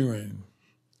major in?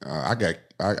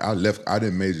 I left. I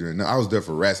didn't major in. I was there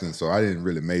for wrestling, so I didn't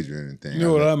really major in anything. You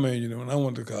know what I majored in when I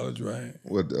went to college, right?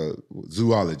 What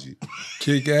zoology?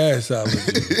 Kick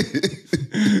assology.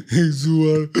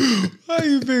 Zoology. Why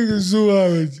you think of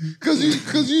zoology? Cause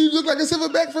you look like a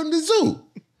silverback from the zoo.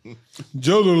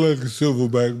 Joe look like a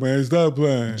silverback, man. Stop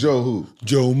playing. Joe who?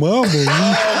 Joe Mama.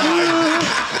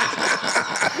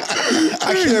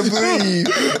 I can't believe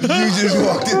you just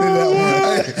walked into that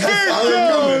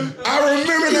one. I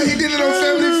remember that he did it on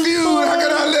Family Feud. How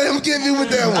could I let him get me with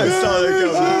that one? I saw that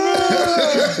coming.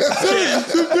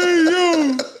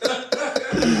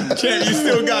 Champ, you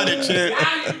still got it, Champ.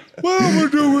 What am I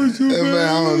doing with you, Hey, man? man,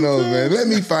 I don't know, man. Let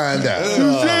me find out.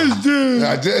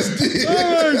 I just did.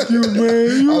 I like you,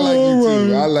 man. You I like all you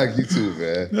too. right. I like you too,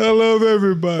 man. I love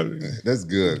everybody. That's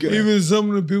good. Man. Even some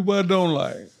of the people I don't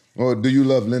like. Or do you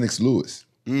love Lennox Lewis?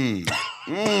 His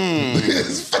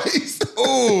face.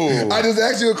 Ooh. I just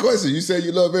asked you a question. You said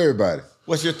you love everybody.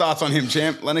 What's your thoughts on him,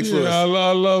 Champ? Lennox Yeah, Lewis.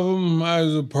 I love him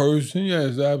as a person.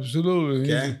 Yes,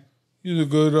 absolutely. Okay. He's a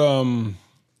good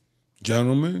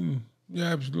gentleman. Yeah,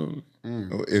 absolutely.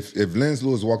 If Lennox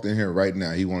Lewis walked in here right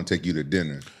now, he want to take you to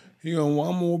dinner. He gonna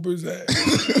want more of his ass.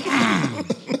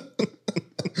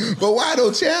 But why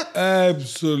though, champ?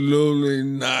 Absolutely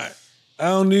not. I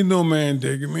don't need no man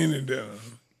taking me to dinner.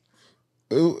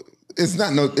 It's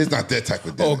not that type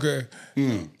of dinner. Okay.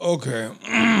 Okay.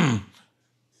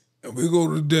 If we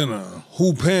go to dinner,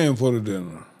 who paying for the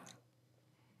dinner?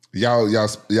 Y'all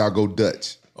go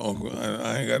Dutch. Okay,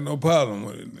 I ain't got no problem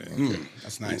with it, man.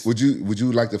 That's nice. Would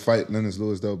you like to fight Lennox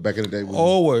Lewis though? Back in the day,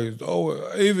 Always.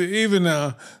 Even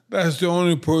now, that's the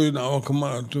only person I will come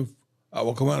out and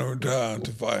retire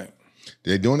to fight.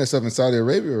 they're doing that stuff in Saudi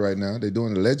Arabia right now. They're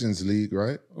doing the Legends League,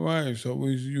 right? Right. So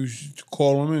you should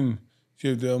call them and see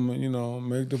if they'll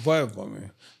make the fight for me.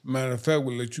 Matter of fact,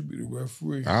 we'll let you be the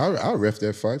referee. I'll ref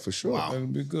that fight for sure. Wow. That'll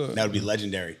be good. That would be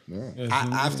legendary. Yes,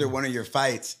 After one of your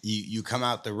fights, you come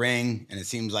out the ring, and it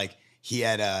seems like he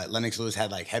had Lennox Lewis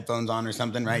had like headphones on or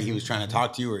something, right? He was trying to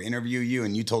talk to you or interview you,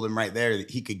 and you told him right there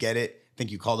that he could get it. I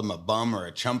think you called him a bum or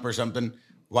a chump or something.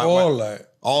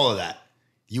 All of that.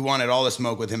 You wanted all the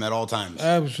smoke with him at all times.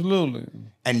 Absolutely.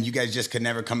 And you guys just could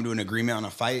never come to an agreement on a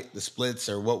fight, the splits,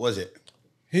 or what was it?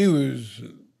 He was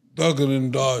ducking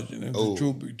and dodging, if the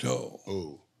truth be told.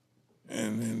 Oh.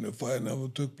 And then the fight never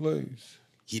took place.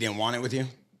 He didn't want it with you?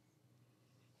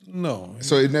 No.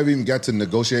 So it never even got to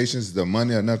negotiations, the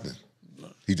money or nothing.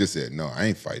 He just said, "No, I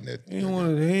ain't fighting that." He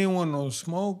ain't want no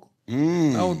smoke. I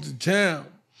was the champ.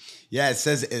 Yeah, it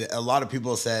says a lot of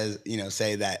people say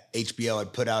that HBO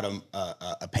had put out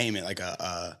a payment, like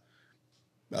a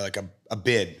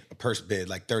bid, a purse bid,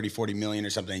 like 30, 40 million or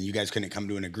something. And you guys couldn't come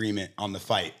to an agreement on the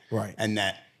fight, Right? And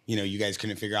that you guys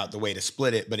couldn't figure out the way to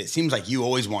split it. But it seems like you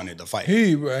always wanted to fight.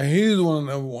 He's the one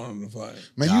that never wanted to fight.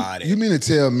 Man, you mean to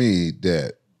tell me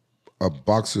that a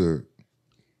boxer,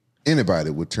 anybody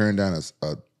would turn down a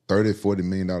 $30, $40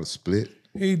 million split?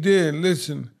 He did.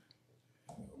 Listen,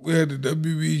 we had the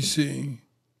WBC.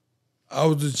 I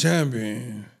was the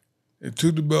champion. They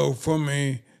took the belt from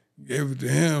me, gave it to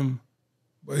him,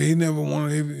 but he never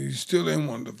wanted. He still ain't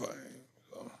wanted to fight.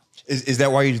 So. Is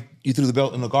that why you threw the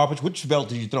belt in the garbage? Which belt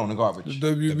did you throw in the garbage?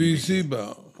 The WBC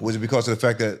belt. Was it because of the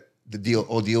fact that the deal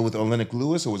with Lennox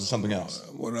Lewis, or was it something else?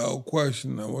 Without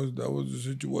question, that was the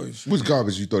situation. Which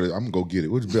garbage you thought? I'm gonna go get it.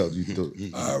 Which belt you thought?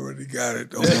 I already got it.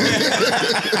 Don't worry.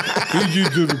 Beat you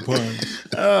to the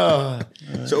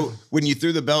punch. So when you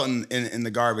threw the belt in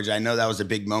the garbage, I know that was a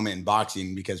big moment in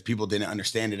boxing because people didn't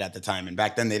understand it at the time. And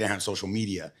back then they didn't have social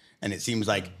media. And it seems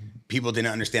like people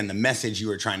didn't understand the message you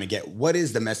were trying to get. What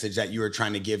is the message that you were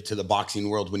trying to give to the boxing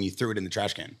world when you threw it in the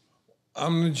trash can?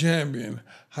 I'm the champion.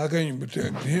 How can you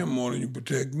protect him more than you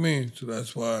protect me? So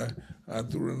that's why I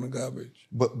threw it in the garbage.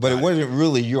 But it wasn't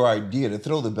really your idea to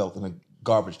throw the belt in the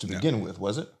garbage to begin with,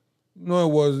 was it? No,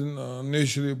 it wasn't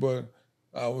initially, but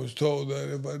I was told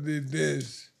that if I did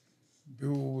this,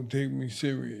 people would take me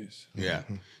serious. Yeah,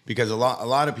 because a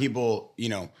lot of people,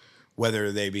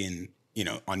 whether they be in,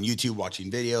 on YouTube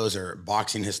watching videos or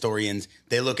boxing historians,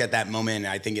 they look at that moment and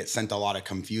I think it sent a lot of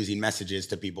confusing messages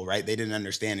to people, right? They didn't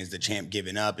understand, is the champ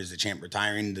giving up? Is the champ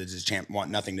retiring? Does the champ want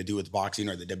nothing to do with boxing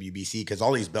or the WBC? Because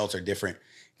all these belts are different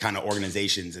kind of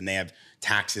organizations and they have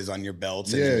taxes on your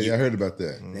belts. Yeah, I heard about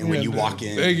that. And when you walk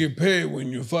in, they get paid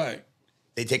when you fight.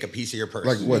 They take a piece of your purse.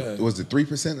 Like what? Yeah. Was it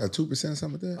 3% or 2% or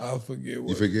something like that? I forget what.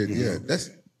 You forget? Yeah,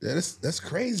 that's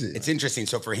crazy. It's interesting.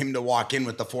 So for him to walk in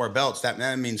with the 4 belts, that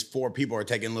means 4 people are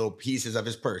taking little pieces of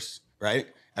his purse, right?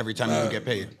 Every time you get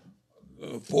paid.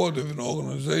 4 different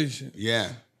organizations.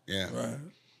 Yeah. Right.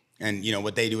 And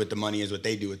what they do with the money is what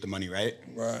they do with the money, right?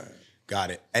 Right. Got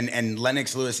it. And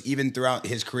Lennox Lewis, even throughout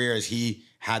his career, as he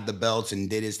had the belts and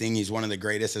did his thing, he's one of the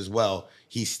greatest as well.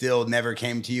 He still never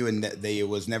came to you, and it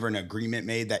was never an agreement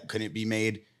made that couldn't be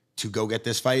made to go get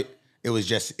this fight. It was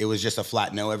just a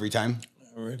flat no every time.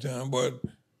 Every time, but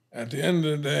at the end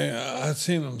of the day, I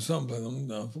seen him someplace.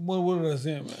 What did I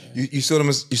see him, man? You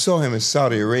saw him in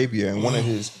Saudi Arabia, and one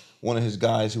of his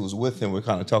guys who was with him were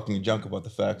kind of talking junk about the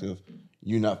fact of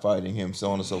you not fighting him,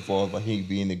 so on and so forth, but he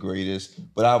being the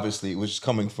greatest. But obviously, it was just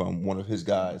coming from one of his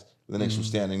guys. The next was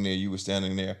standing there, you were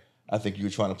standing there. I think you were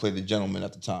trying to play the gentleman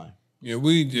at the time. Yeah,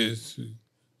 we just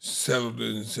settled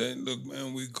it and said, look,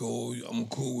 man, we cool. I'm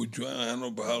cool with you. I don't have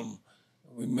no problem.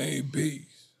 We made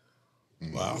peace.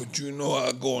 Wow. But you know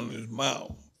I go in his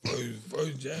mouth.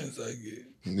 First chance I get.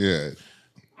 Yeah.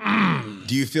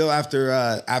 Do you feel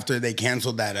after they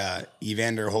canceled that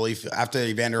Evander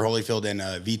Holyfield and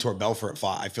Vitor Belfort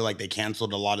fought, I feel like they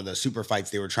canceled a lot of the super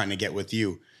fights they were trying to get with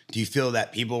you. Do you feel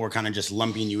that people were kind of just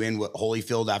lumping you in with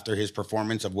Holyfield after his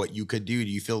performance of what you could do? Do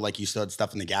you feel like you still had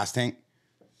stuff in the gas tank?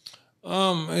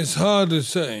 It's hard to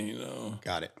say, you know.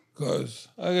 Got it. Because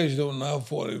I guess you don't know,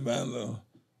 40 Evander,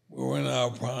 we were in our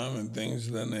prime and things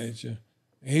of that nature.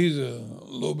 He's a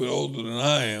little bit older than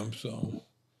I am, so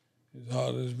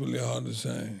it's really hard to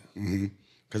say.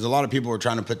 Because a lot of people were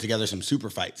trying to put together some super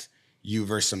fights. You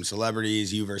versus some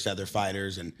celebrities, you versus other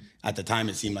fighters, and at the time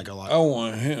it seemed like a lot. I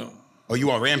want him. Oh, you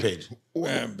want Rampage?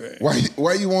 Rampage.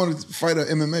 Why you want to fight an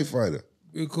MMA fighter?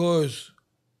 Because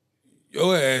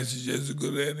your ass is just as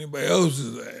good as anybody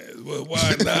else's ass. Well,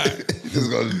 why not? just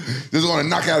gonna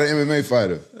knock out an MMA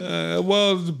fighter.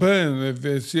 Well, it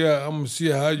depends. I'm gonna see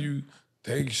how you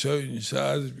take certain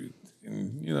shots.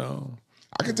 You know,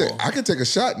 I can take a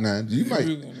shot now. You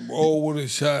might roll with a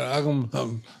shot. I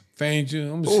can feint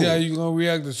you. I'm gonna see how you gonna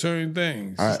react to certain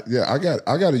things. I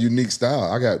got a unique style.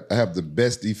 I have the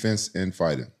best defense in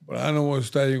fighting. But I know what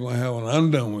style you're gonna have when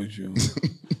I'm done with you.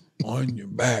 On your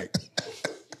back.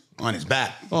 On his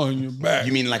back. On your back.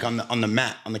 You mean like on the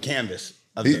mat, on the canvas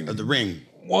of the ring?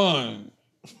 1,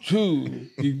 2.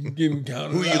 You getting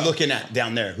counted. Who are you looking at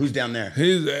down there? Who's down there?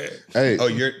 His ass. Hey. Oh,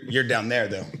 you're down there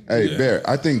though. Hey, Bear,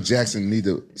 I think Jackson need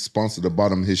to sponsor the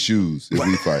bottom of his shoes if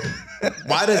we fight.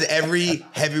 Why does every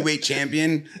heavyweight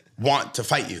champion want to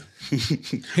fight you?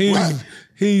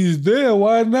 He's there.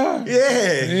 Why not?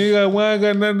 Yeah. Why I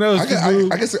got nothing else to do?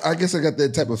 I guess I got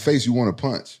that type of face you want to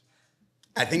punch.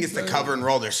 I think it's the cover and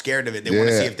roll. They're scared of it. They want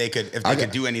to see if they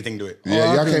could do anything to it.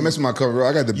 Yeah, y'all can't mess with my cover roll.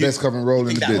 I got the best cover and roll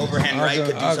in the business. Overhand right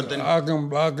could do something. I can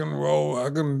block and roll. I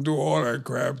can do all that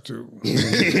crap too.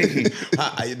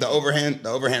 The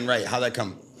overhand right. How'd that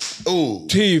come? Ooh.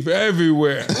 Teeth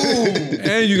everywhere. Ooh.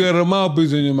 And you got a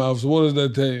mouthpiece in your mouth. So what does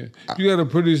that tell you? You got a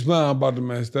pretty smile. I'm about to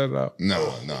mess that up.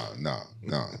 No.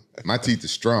 My teeth are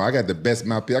strong. I got the best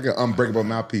mouthpiece. I got an unbreakable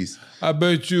mouthpiece. I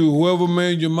bet you whoever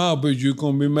made your mouthpiece, you're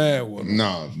gonna be mad with them.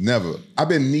 No, never. I've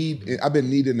been kneed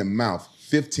in the mouth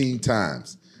 15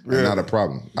 times. Really? Not a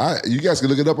problem. You guys can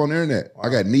look it up on the internet. I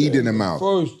got kneed in the mouth.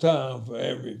 First time for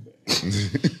everything.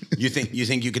 You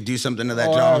think you could do something to that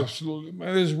jaw? Absolutely,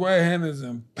 man. This right hand is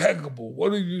impeccable.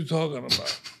 What are you talking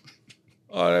about?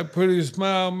 Oh, that pretty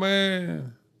smile,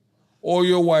 man. All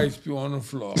your whites be on the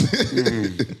floor.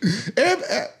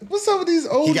 What's up with these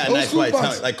old? He got a nice white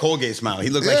smile, like Colgate smile.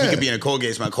 He looks like he could be in a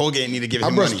Colgate smile. Colgate need to give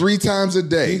him money. I brush 3 times a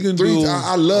day.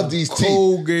 I love these teeth.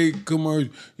 Colgate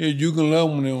commercial. Yeah, you can love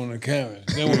them when they're on the canvas.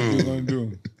 That's what you're gonna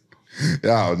do.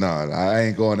 Oh, no, I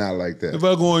ain't going out like that. If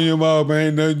I go in your mouth, man,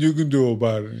 ain't nothing you can do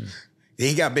about it.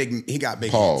 He got big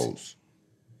Pause. hands.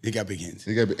 He got big hands.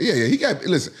 He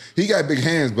got big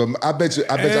hands, but I bet you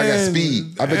I got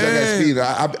speed.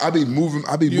 I be moving.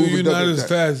 You're not as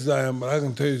fast as I am, but I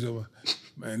can tell you something.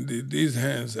 Man, these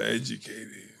hands are educated.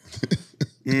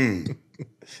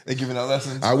 They giving out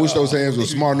lessons. I wish those hands were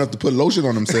smart enough to put lotion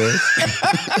on themselves.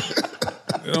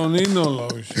 They don't need no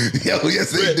lotion. Yo,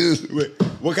 yes, they do.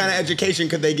 What kind of education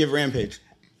could they give Rampage?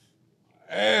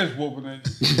 Ass whooping it.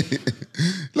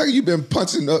 Like you've been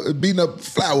beating up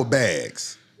flour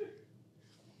bags.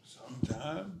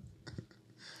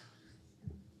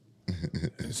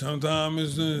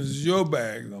 Sometimes it's your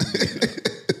bag.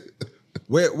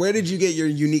 Where did you get your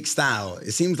unique style?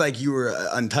 It seems like you were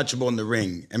untouchable in the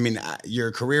ring. I mean,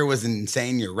 your career was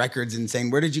insane. Your record's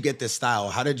insane. Where did you get this style?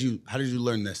 How did you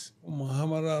learn this?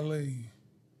 Muhammad Ali.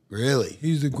 Really?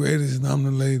 He's the greatest and I'm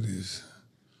the latest.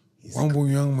 Rumble,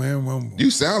 young man, rumble.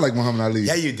 You sound like Muhammad Ali.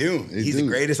 Yeah, you do. He's the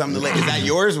greatest. I'm the latest. Is that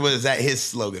yours? Or is that his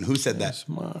slogan? Who said that? That's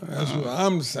mine. That's what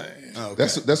I'm saying. Oh, okay.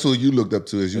 That's who you looked up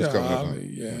to as you was coming up.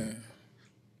 Yeah.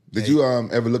 Did you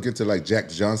ever look into like Jack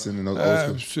Johnson and those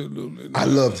old schools? Absolutely not. I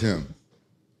loved him.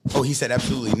 Oh, he said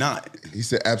absolutely not. He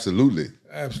said absolutely.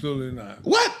 Absolutely not.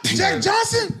 What? Jack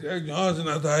Johnson? Jack Johnson,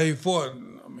 after how he fought,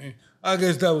 I mean, I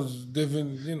guess that was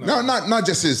different, you know. No, not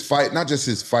just his fight,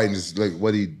 just like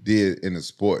what he did in the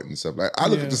sport and stuff. Like I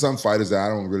look up to some fighters that I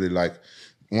don't really like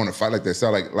want to fight like that. So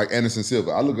like Anderson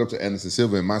Silva. I look up to Anderson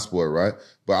Silva in my sport, right?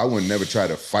 But I would never try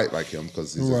to fight like him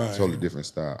because it's a totally different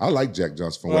style. I like Jack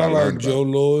Johnson from what I learned about. Joe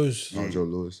Louis. Joe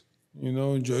Louis. You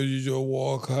know, Joe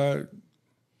Walcott.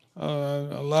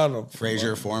 A lot of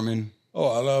Frazier, Foreman. Oh,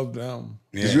 I love them.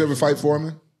 Yeah. Did you ever fight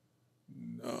Foreman?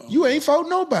 No. You ain't fought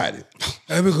nobody.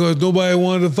 That's because nobody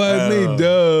wanted to fight me,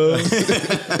 duh.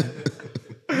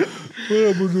 What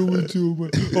I'm gonna do with you?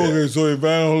 Okay, so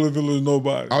Evander Holyfield is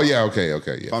nobody. Oh yeah, okay,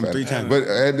 yeah. I'm 3 times.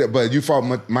 But you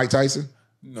fought Mike Tyson?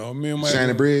 No, me and Mike.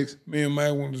 Shannon Briggs? Me and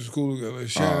Mike went to school together.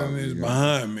 Shannon is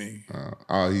behind me.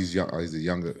 He's young. He's a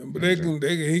younger. But he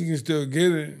can still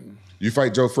get it. You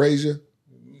fight Joe Frazier?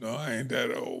 No, I ain't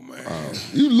that old, man.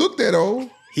 You look that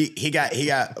old. He got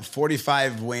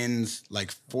 45 wins,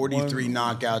 like 43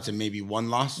 knockouts, and maybe 1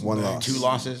 loss. 1 loss. 2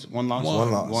 losses. 1 loss.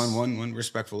 1 loss. One.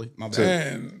 Respectfully, my bad.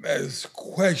 Man, that's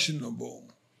questionable.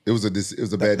 It was a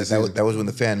bad decision. That was when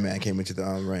the fan man came into the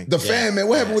ring. The fan man.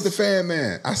 What happened with the fan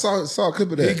man? I saw a clip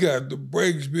of that. He got the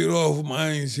brakes beat off him. I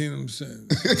ain't seen him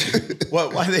since.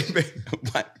 What? Why did they beat the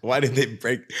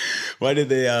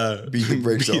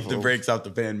brakes off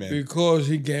the fan man? Because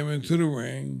he came into the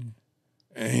ring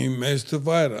and he messed the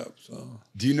fight up. So,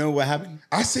 do you know what happened?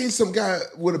 I seen some guy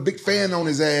with a big fan on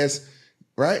his ass,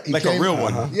 right? He like a real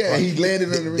one. Yeah, he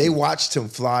landed in the ring. They watched him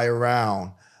fly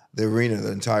around the arena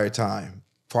the entire time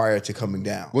prior to coming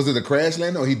down. Was it a crash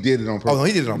landing or he did it on purpose? Oh, no,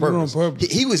 he did it on purpose.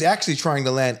 He was actually trying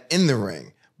to land in the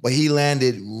ring, but he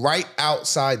landed right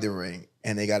outside the ring,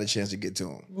 and they got a chance to get to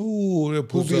him. Ooh, they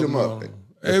put Who beat him up?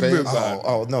 Everybody.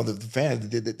 Oh no, the fans,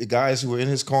 the guys who were in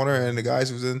his corner and the guys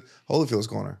who was in Holyfield's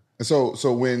corner. And so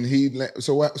when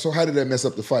so how did that mess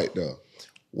up the fight though?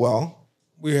 Well,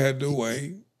 we had to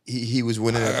wait. He was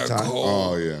winning at the time. Cold.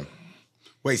 Oh yeah.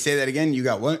 Wait, say that again. You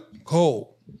got what? Cold.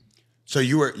 So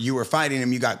you were fighting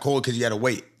him. You got cold because you had to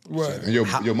wait. Right. And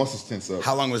your muscles tense up.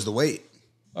 How long was the wait?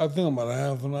 I think about a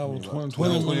half an hour,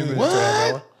 20 minutes.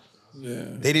 What? Yeah.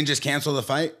 They didn't just cancel the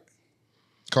fight?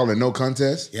 Call it no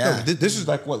contest? Yeah. No, this is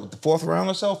like what, the 4th round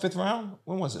or so, 5th round?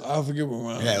 When was it? I forget what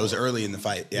round. Yeah, it was early in the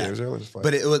fight. Yeah, it was early in the fight.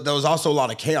 But there was also a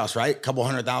lot of chaos, right? Couple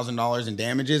 $100,000 in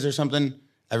damages or something.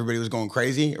 Everybody was going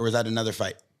crazy, or was that another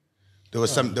fight? There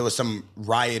was some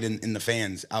riot in the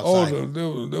fans outside. Oh, there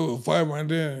was a fight right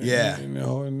there. Yeah.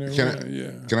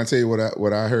 Can I tell you what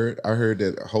I heard? I heard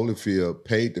that Holyfield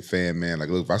paid the fan man, like,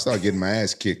 look, if I start getting my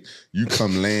ass kicked, you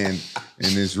come land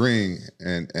in this ring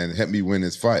and help me win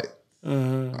this fight.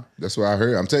 That's what I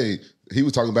heard. I'm telling you, he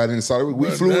was talking about it in Saudi Arabia.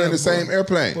 We flew in the same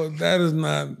airplane. But that is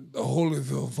not the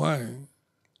Holyfield fighting.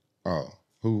 Oh,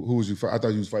 who was you fighting? I thought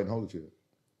you was fighting Holyfield.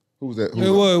 Who was that? It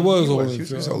was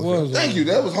Holyfield. Thank you.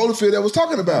 That was Holyfield that was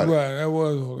talking about it. Right, that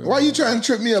was Holyfield. Why are you trying to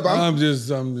trip me up? I'm just.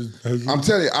 I'm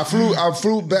telling you, I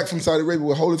flew back from Saudi Arabia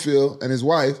with Holyfield and his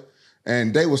wife,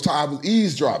 and I was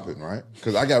eavesdropping, right?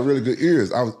 Because I got really good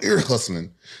ears. I was ear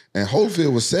hustling, and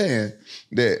Holyfield was saying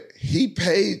that he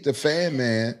paid the fan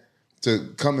man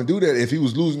to come and do that if he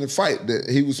was losing the fight, that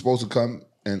he was supposed to come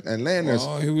and land there.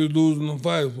 Oh, he was losing the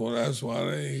fight, so that's why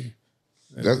they.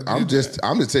 I'm just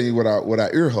telling you what I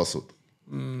ear hustled.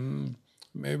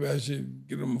 Maybe I should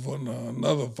get him for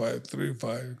another fight, 3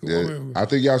 fights. Yeah, I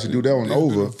think y'all should do that one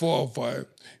over. The 4th fight.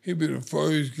 He'd be the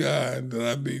first guy that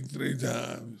I beat 3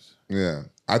 times. Yeah,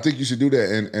 I think you should do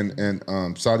that in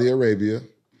Saudi Arabia.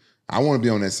 I want to be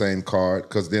on that same card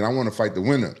because then I want to fight the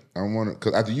winner. I want to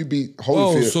because after you beat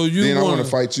Holyfield, then I want to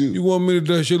fight you. You want me to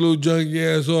dust your little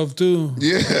junky ass off too?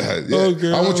 Yeah.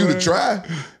 Okay, I want you to try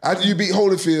after you beat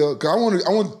Holyfield. Cause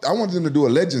I want them to do a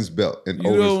Legends belt.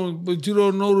 But you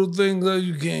don't know the things that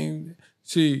you can't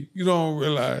see. You don't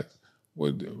realize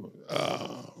what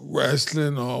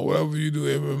wrestling or whatever you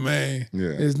do MMA.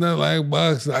 Yeah. It's not like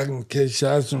boxing. I can catch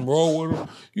shots and roll with them.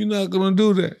 You're not gonna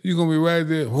do that. You're gonna be right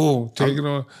there. Whoa, take it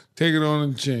on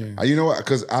the chin. You know what?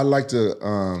 Because I like to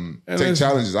take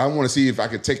challenges. I want to see if I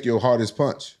can take your hardest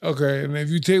punch. Okay, and if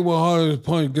you take my hardest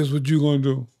punch, guess what you're gonna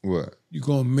do? What? You're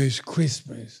gonna miss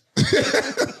Christmas.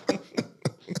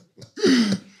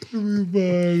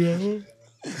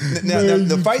 Now,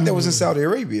 the fight that was in Saudi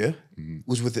Arabia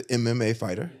was with an MMA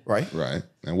fighter, right? Right.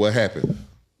 And what happened?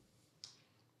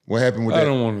 What happened with that? I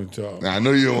don't want to talk. I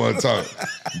know you don't want to talk.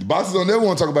 The boxers don't never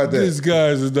want to talk about that. This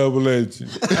guy's a double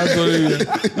agent. I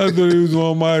thought he was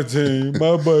on my team,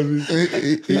 my buddy.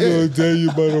 He's gonna tell you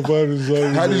about the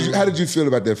fight. How did you feel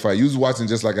about that fight? You was watching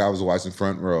just like I was watching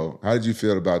front row. How did you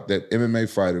feel about that MMA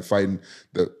fighter fighting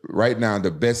right now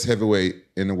the best heavyweight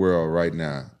in the world right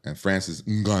now, and Francis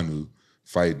Ngannou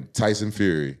fighting Tyson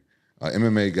Fury, an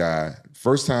MMA guy,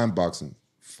 first time boxing,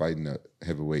 fighting a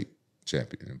heavyweight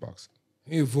champion in boxing.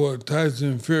 He fought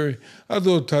Tyson Fury. I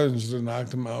thought Tyson should have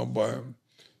knocked him out, but,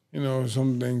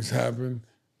 some things happen.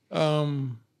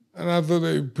 And I thought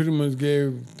they pretty much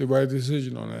gave the right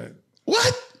decision on that.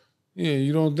 What? Yeah,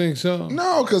 you don't think so?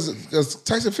 No, because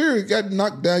Tyson Fury got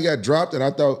knocked down, got dropped, and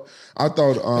I thought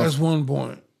that's one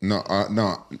point. No,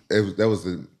 that was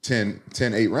the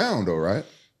 10-8 round though, right?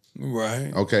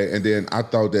 Right. Okay, and then I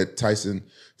thought that Tyson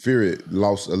Fury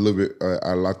lost a little bit.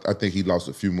 I think he lost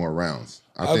a few more rounds.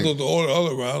 I thought all the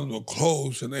other rounds were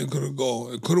close and they could have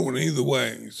gone. It could have went either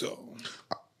way. So.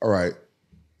 All right.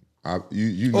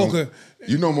 You know, okay.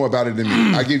 You know more about it than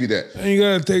me. I give you that. And you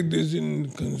got to take this into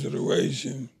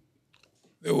consideration.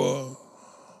 There were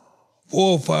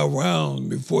 4 or 5 rounds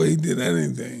before he did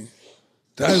anything.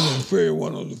 Tyson Fury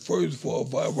won the first 4 or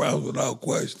 5 rounds without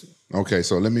question. Okay,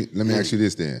 so let me ask you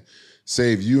this then.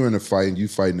 Say if you in a fight and you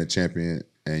fighting a champion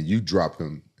and you drop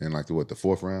him in like the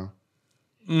 4th round,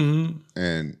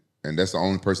 and that's the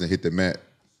only person that hit the mat,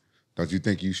 don't you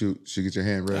think you should get your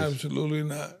hand raised? Absolutely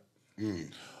not.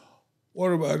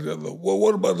 What about the other?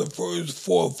 What about the first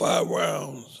 4 or 5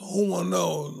 rounds? Who won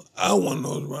those? I won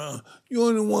those rounds. You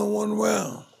only won 1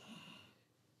 round.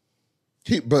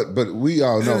 But we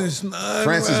all know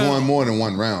Francis rounds. won more than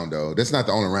 1 round though. That's not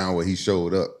the only round where he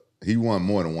showed up. He won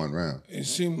more than 1 round. It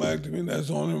seemed like to me that's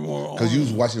only more. Because you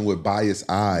was watching with biased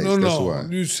eyes. No, that's why.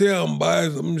 You say I'm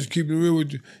biased. I'm just keeping it real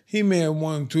with you. He may have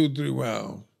won 2 or 3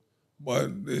 rounds,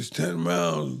 but there's 10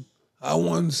 rounds. I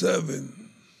won 7.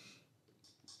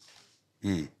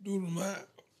 Do the math.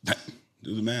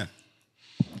 Do the math.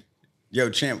 Yo,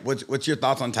 champ, what's your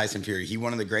thoughts on Tyson Fury? He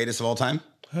one of the greatest of all time?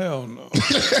 Hell no.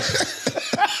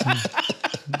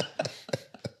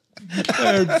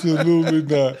 Absolutely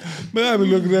not. Man, I be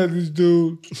looking at this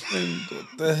dude and what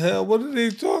the hell? What are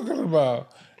they talking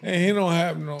about? And he don't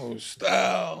have no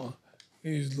style.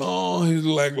 He's long. He's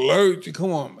like lurch.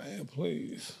 Come on, man,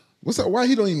 please. What's up? Why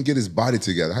he don't even get his body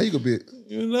together? How you gonna be?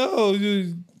 You know,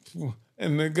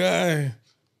 and the guy,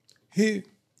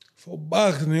 for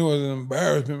boxing, he was an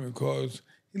embarrassment because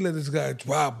he let this guy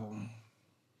drop him.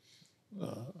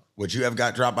 Would you have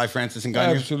got dropped by Francis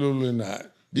Ngannou? Absolutely not.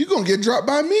 You gonna get dropped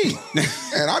by me,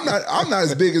 and I'm not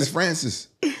as big as Francis.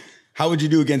 How would you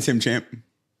do against him, champ?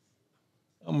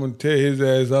 I'm gonna tear his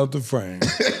ass out the frame.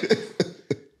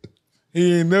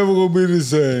 He ain't never gonna be the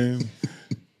same.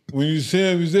 When you see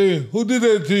him, you say, "Who did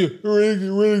that to you?"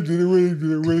 Riddick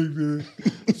did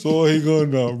it. So all he gonna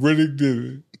know, Riddick did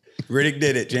it. Riddick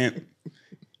did it, champ.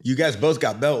 You guys both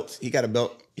got belts. He got a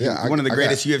belt. Yeah, one of the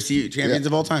greatest UFC champions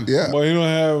of all time. Yeah, but he don't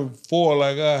have 4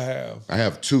 like I have. I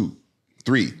have 2,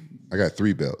 3. I got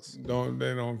 3 belts. They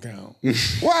don't count.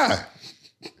 Why?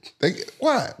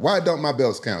 Why don't my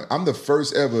belts count? I'm the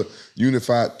first ever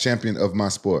unified champion of my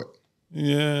sport.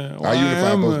 Yeah, well, I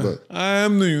unified both belts. I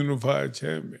am the unified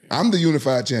champion. I'm the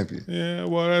unified champion. Yeah,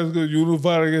 well, that's good.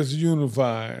 Unified against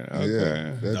unified.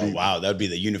 Okay. Yeah. Wow, that'd be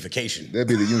the unification. That'd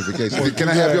be the unification. Can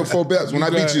I have your 4 belts? When I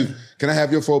beat you, can I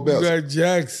have your 4 belts? You got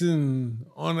JAXXON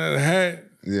on that hat.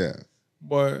 Yeah.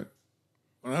 But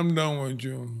when I'm done with you,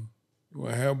 you're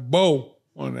going to have Bowe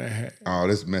on that hat. Oh,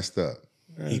 that's messed up.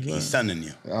 He's sunning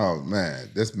you. Oh, man.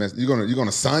 That's messed up. You're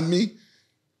gonna sun me?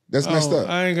 That's messed up.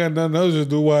 I ain't got nothing else to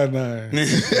do. Why not?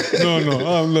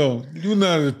 No. You're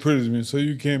not as pretty as me, so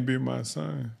you can't be my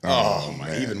son. Oh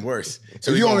man, even worse.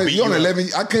 So you're only 11.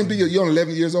 I can't be. You're only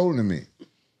 11 years older than me.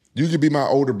 You could be my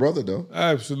older brother, though.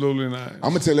 Absolutely not.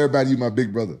 I'm gonna tell everybody you my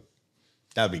big brother.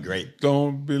 That'd be great.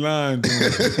 Don't be lying to me.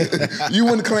 You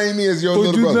wouldn't claim me as your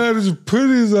little brother. But you're not as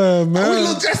pretty as I am, man. We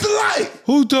look just alike.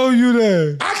 Who told you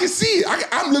that? I can see it.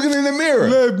 I'm looking in the mirror.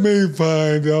 Let me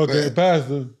find out. Okay,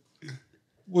 Pastor.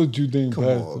 What you think,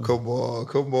 Pastor? Come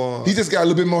on. He just got a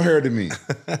little bit more hair than me.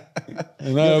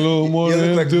 And I a little more You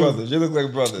than look like him, brothers. You look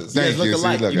like brothers. Thank you. look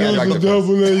alike. Look, You I guys like You're the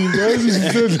double A. He just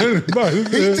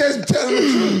telling the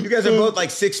truth. You guys are both like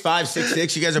 6'5",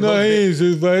 6'6". You guys are No, both he big.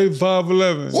 ain't 6'5",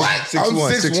 5'11". What? I'm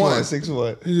 6'1".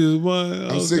 6'1". He just one.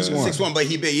 I'm 6'1". 6'1", but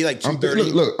he big. He like I'm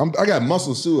 230. look, I got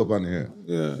muscles too up under here.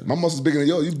 Yeah. My muscles bigger than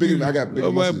yours. You bigger than I got bigger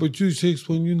All right, muscles. but you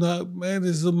 6'1", you not, man,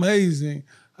 this is amazing.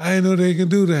 I didn't know they can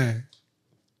do that.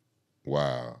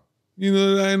 Wow. You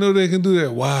know, I didn't know they can do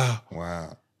that. Wow.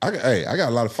 I got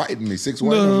a lot of fight in me. 6'1".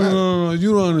 No,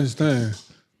 you don't understand.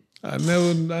 I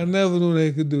never knew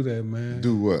they could do that, man.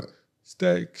 Do what?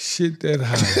 Stack shit that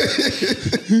high.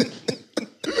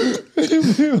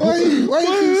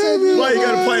 Why you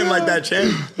gotta play him like that,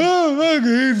 champ? Oh,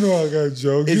 he know I got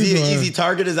jokes. Is he an easy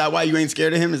target? Is that why you ain't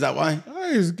scared of him? Is that why?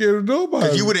 I ain't scared of nobody.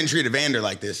 Because you wouldn't treat Evander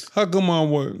like this. How come I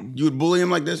wouldn't? You would bully him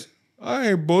like this? I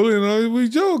ain't bullying. We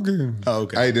joking. Oh,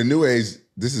 okay. Hey, the new age.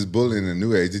 This is bullying the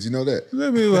new age. Did you know that?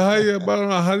 Let me.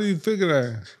 How do you figure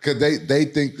that? Because they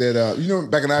think that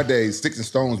back in our days, sticks and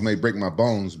stones may break my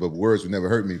bones, but words would never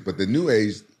hurt me. But the new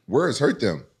age, words hurt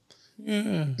them.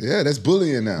 Yeah, that's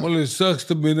bullying now. Well, it sucks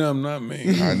to be them, not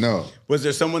me. I know. Was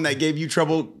there someone that gave you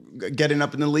trouble getting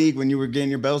up in the league when you were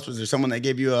getting your belts? Was there someone that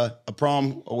gave you a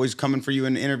problem, always coming for you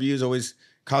in interviews, always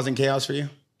causing chaos for you?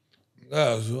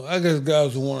 I guess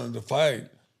guys who wanted to fight,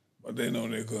 but they know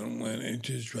they couldn't win. They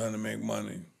just trying to make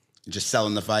money. Just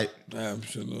selling the fight?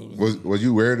 Absolutely. Was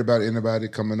you worried about anybody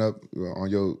coming up on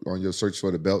your search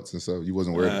for the belts and stuff? You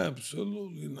wasn't worried?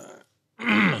 Absolutely not.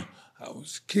 I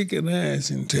was kicking ass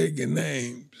and taking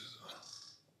names.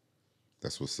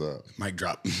 That's what's up. Mic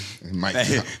drop. Mic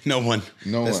drop. No one.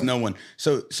 That's no one.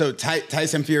 So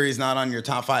Tyson Fury is not on your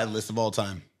top 5 list of all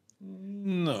time?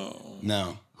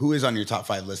 No. Who is on your top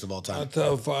 5 list of all time? My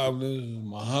top 5 list is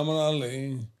Muhammad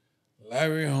Ali,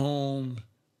 Larry Holmes,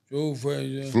 Joe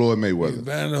Frazier, Floyd Mayweather,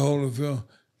 Evander Holyfield.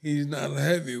 He's not a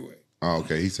heavyweight. Oh,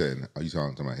 okay. He said, are you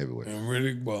talking about heavyweight? And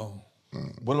Riddick Bowe.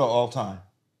 What about all time?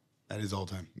 That is all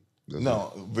time.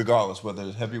 No, regardless whether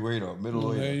it's heavyweight or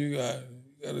middleweight. There you got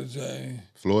to say.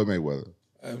 Floyd Mayweather.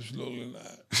 Absolutely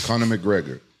not. Conor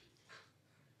McGregor.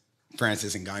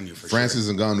 Francis Ngannou for Francis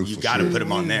sure. Ngannou. You got to put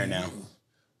him on there now.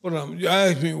 But you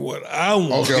asked me what I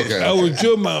want. Okay. That was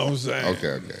your mouth saying.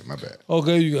 Okay, my bad.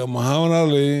 Okay, you got Muhammad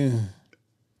Ali,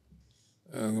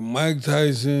 Mike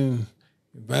Tyson,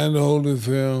 Evander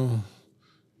Holyfield,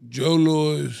 Joe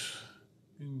Louis,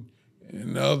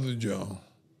 and the other Joe.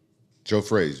 Joe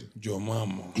Frazier. Joe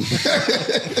Mama. What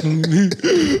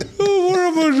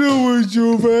am I doing with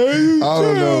you, man? I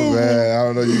don't know, man. I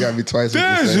don't know. You got me twice.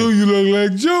 That's who you look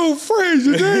like, Joe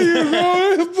Frazier. There you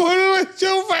go. Boy, like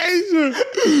Joe Frazier.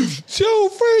 Joe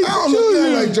Frazier. I don't look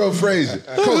nothing like Joe Frazier.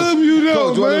 Coach, you know,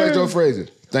 Coach, do I look man? like Joe Frazier?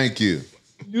 Thank you.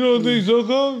 You don't think so,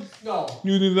 Coach? No.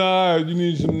 You need eyes. You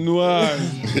need some new eyes.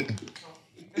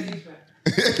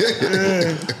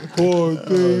 Yeah, poor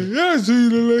thing. That's who you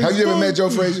look like. Have you ever met Joe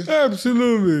Frazier?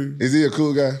 Absolutely. Is he a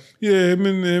cool guy? Yeah, him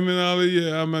and Ali,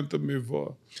 yeah, I met them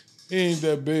before. He ain't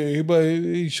that big, but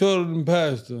he's shorter than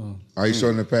Pastor. Are you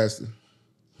showing the pastor?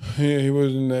 Yeah, he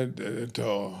wasn't that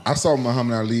tall. I saw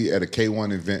Muhammad Ali at a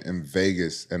K1 event in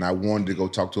Vegas, and I wanted to go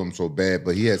talk to him so bad,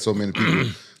 but he had so many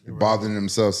people bothering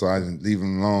themselves, so I didn't leave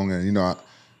him alone. And, you know,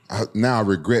 now I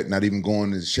regret not even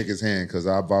going to shake his hand because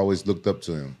I've always looked up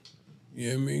to him.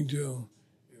 Yeah, me too.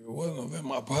 If it wasn't for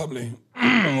him, I probably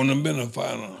wouldn't have been a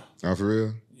fighter. Oh, for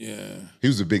real? Yeah. He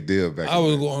was a big deal back I then.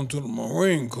 was going to the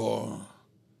Marine Corps.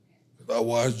 I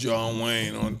watched John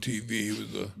Wayne on TV. He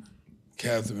was a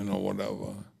captain or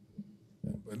whatever.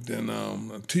 But then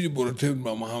the teacher would have told me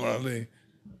about Muhammad Ali.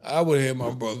 I would hear my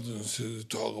brothers and sisters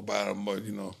talk about him, but,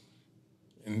 you know,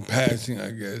 in passing,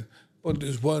 I guess. But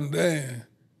this one day,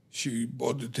 she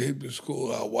brought the tape to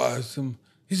school. I watched him.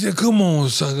 He said, come on,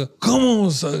 sucker. Come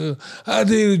on, sucker. I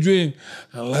did a dream.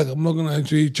 And like I'm looking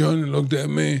at you, he turned and looked at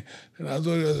me. And I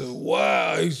thought, I said,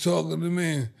 wow, he's talking to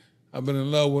me. I've been in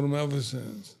love with him ever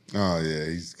since. Oh, yeah,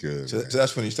 he's good. So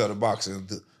that's when he started boxing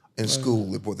in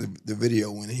school. They put the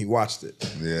video when he watched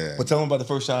it. Yeah. But tell him about the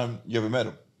first time you ever met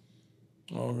him.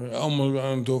 Okay, I almost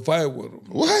got into a fight with him.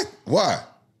 What? Why?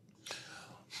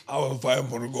 I was fighting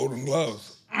for the Golden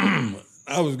Gloves.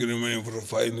 I was getting ready for the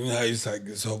fight, and how he psyched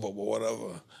himself up or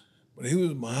whatever. But he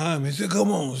was behind me. He said,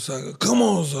 come on, sucker. Come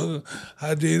on, sucker.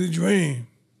 I did a dream.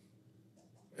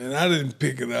 And I didn't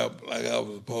pick it up like I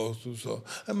was supposed to, so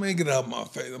I make it out my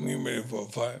face. I'm getting ready for a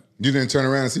fight. You didn't turn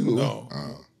around and see what? No.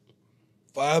 Oh.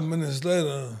 5 minutes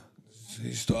later,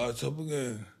 he starts up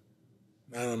again.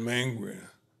 Now I'm angry.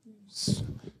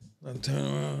 I turn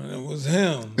around, and it was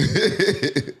him.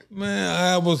 Man,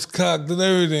 I was cocked and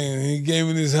everything. He gave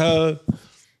me this hug.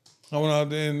 I went out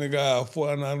there and the guy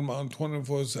fought, I knocked him out in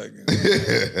 24 seconds.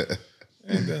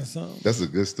 Ain't that something? That's a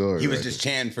good story. He was right just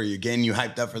chanting for you, getting you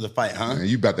hyped up for the fight, huh? there. And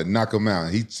you about to knock him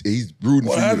out. He's rooting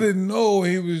Well, for you. I didn't know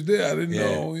he was there. I didn't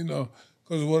know, you know,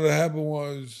 because what had happened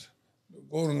was the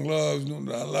Golden Gloves knew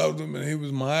that I loved him and he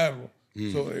was my idol.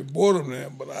 So they brought him there,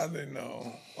 but I didn't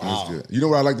know. That's good. You know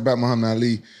what I liked about Muhammad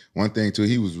Ali? One thing too,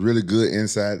 he was really good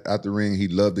inside out the ring. He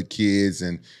loved the kids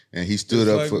and he stood Just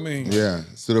up like for me.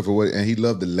 stood up for what, and he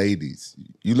loved the ladies.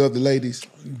 You love the ladies?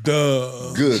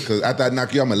 Duh. Good, because after I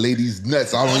knock you out, my ladies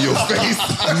nuts all on your face.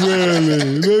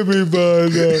 Really? Let me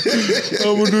find out.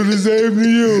 I'm gonna do the same to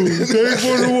you. Take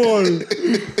for the water.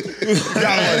 I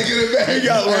had to get it back. I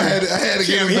had to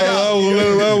get it back.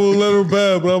 I will let him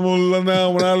pass, but I'm gonna let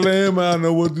now when I lay him out, I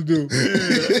know what to do.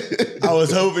 I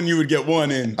was hoping you would get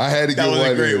one in. I had to get That was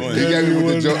one a great in. one. He got me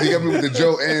with the Joe. He got me with the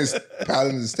Joe and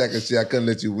piling the stack of shit. I couldn't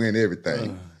let you win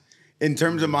everything. In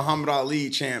terms of Muhammad Ali,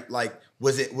 champ, like,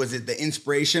 was it the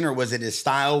inspiration or was it his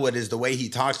style? What is the way he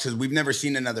talks? Because we've never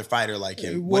seen another fighter like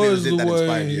him. What is it that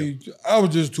inspired you? I was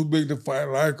just too big to fight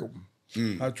like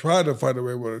him. I tried to fight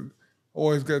away, but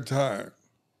always got tired.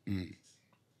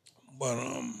 But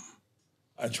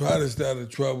I tried to stay out of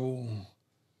trouble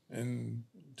and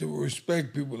to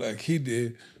respect people like he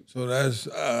did. So that's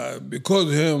because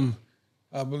of him,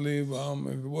 I believe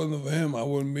if it wasn't for him, I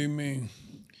wouldn't be me.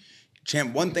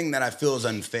 Champ, one thing that I feel is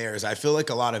unfair is I feel like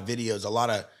a lot of videos, a lot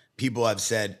of people have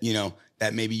said, you know,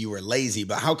 that maybe you were lazy,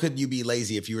 but how could you be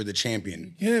lazy if you were the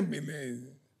champion? You can't be lazy.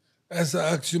 That's an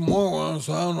oxymoron,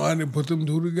 so I don't know how they put them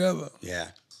two together. Yeah.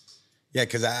 Yeah,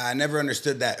 because I never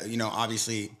understood that. You know,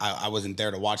 obviously, I wasn't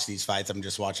there to watch these fights. I'm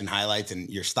just watching highlights, and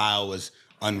your style was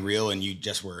unreal, and you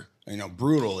just were, you know,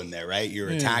 brutal in there, right? You're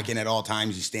attacking at all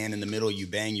times. You stand in the middle. You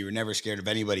bang. You were never scared of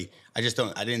anybody. I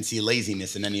didn't see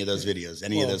laziness in any of those videos,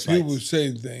 any of those fights. People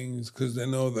say things because they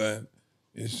know that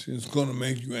it's going to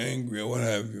make you angry or what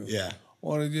have you. Yeah.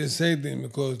 Or they just say things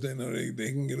because they know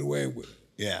they can get away with it.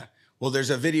 Yeah. Well, there's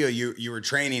a video you were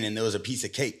training, and there was a piece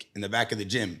of cake in the back of the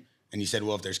gym. And you said,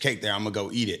 well, if there's cake there, I'm going to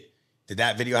go eat it. Did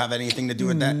that video have anything to do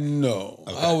with that? No.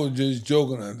 Okay. I was just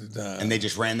joking at the time. And they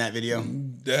just ran that video?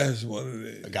 That's what it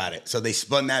is. I got it. So they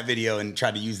spun that video and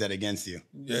tried to use that against you?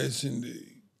 Yes,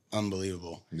 indeed.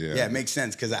 Unbelievable. Yeah, it makes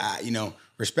sense because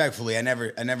respectfully, I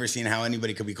never seen how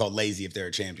anybody could be called lazy if they're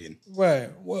a champion. Right.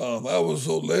 Well, if I was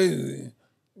so lazy,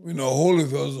 you know,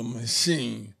 Holyfield's a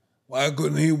machine. Why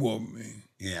couldn't he whoop me?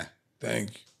 Yeah.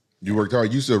 Thank you. You worked hard.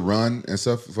 You used to run and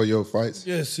stuff for your fights?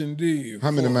 Yes, indeed.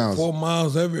 How many miles? 4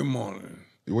 miles every morning.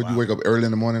 Would you wake up early in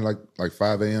the morning, like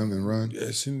 5 a.m. and run?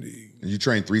 Yes, indeed. And you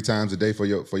train 3 times a day for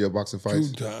your boxing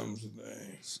fights? 2 times a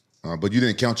day. But you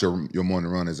didn't count your morning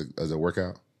run as a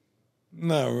workout?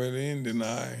 Not really. And then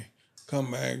I come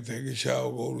back, take a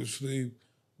shower, go to sleep,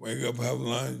 wake up, have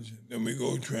lunch, then we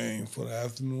go train for the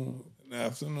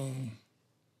afternoon.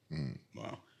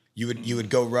 Wow. You would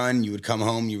go run, you would come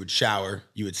home, you would shower,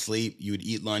 you would sleep, you would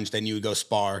eat lunch, then you would go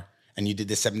spar, and you did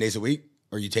this 7 days a week?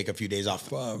 Or you take a few days off?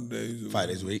 5 days a week. 5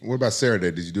 days a week. What about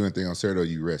Saturday? Did you do anything on Saturday or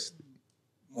you rest?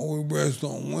 We rest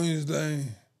on Wednesday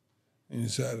and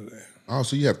Saturday. Oh,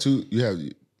 so you have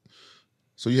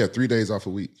 3 days off a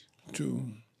week? 2.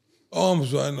 Oh, I'm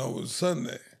sorry, no, it was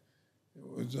Sunday.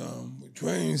 It was, we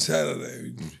trained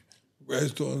Saturday, we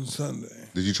rest on Sunday.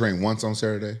 Did you train once on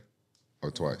Saturday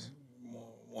or twice?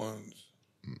 Once.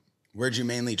 Where'd you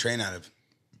mainly train out of?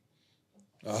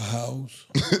 A house.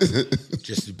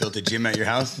 Just built a gym at your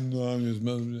house? No, I'm just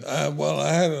messing with you.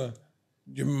 I had a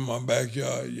gym in my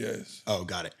backyard, yes. Oh,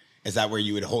 got it. Is that where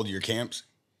you would hold your camps?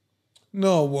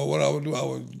 No, well, what I would do,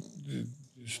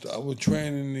 I would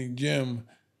train in the gym,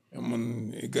 and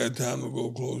when it got time to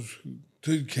go close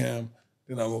to the camp,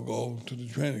 then I would go to the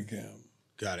training camp.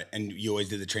 Got it. And you always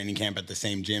did the training camp at the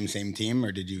same gym, same team,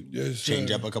 or did you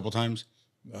change up a couple times?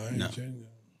 No, I ain't changing.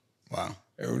 Wow.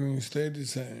 Everything stayed the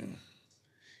same.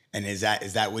 And is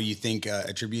that what you think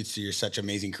attributes to your such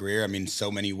amazing career? I mean,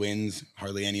 so many wins,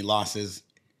 hardly any losses.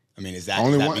 I mean, is that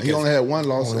only is that one? because, He only had one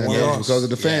loss, and that was because of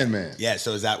the fan man. Yeah.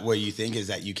 So is that what you think? Is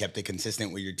that you kept it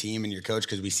consistent with your team and your coach?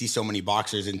 Because we see so many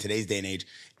boxers in today's day and age.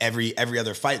 Every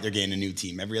other fight, they're getting a new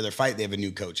team. Every other fight, they have a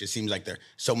new coach. It seems like there are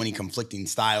so many conflicting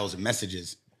styles and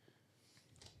messages.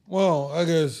 Well, I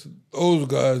guess those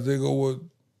guys, they go with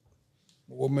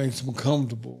what makes them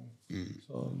comfortable.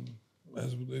 So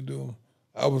that's what they do.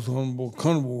 I was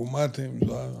comfortable with my team,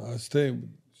 so I stayed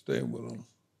with them.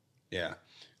 Yeah.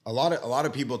 A lot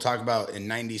of people talk about in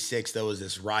 '96 there was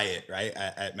this riot, right,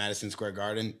 at Madison Square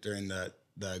Garden during the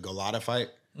Golota fight.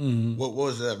 Mm-hmm. What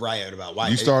was the riot about? Why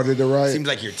you started the riot? Seems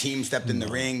like your team stepped in the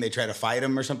ring. They tried to fight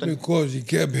him or something. Because he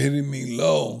kept hitting me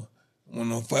low. When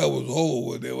the fight was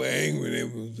over, they were angry. They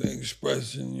was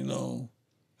expressing,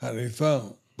 how they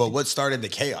felt. But what started the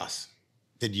chaos?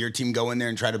 Did your team go in there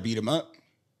and try to beat him up?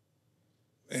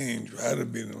 They ain't try to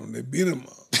beat him. They beat him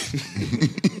up.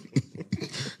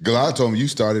 Golota told me you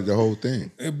started the whole thing.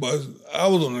 I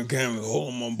was on the canvas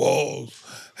holding my balls.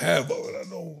 Half of it,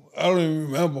 I don't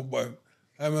even remember, but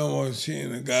I remember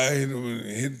seeing a guy hit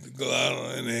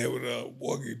Golota in the head with a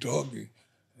walkie-talkie.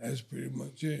 That's pretty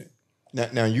much it.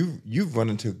 Now you've run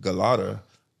into Golota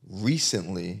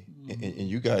recently, and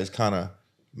you guys kind of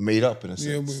made up in a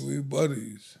sense. Yeah, we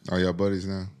buddies. Are y'all buddies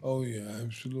now? Oh yeah,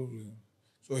 absolutely.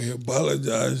 So he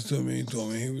apologized to me,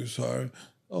 told me he was sorry.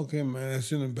 Okay, man,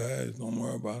 that's in the past. Don't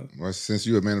worry about it. Well, since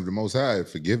you're a man of the Most High,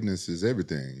 forgiveness is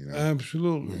everything.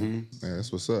 Absolutely. Mm-hmm. Yeah,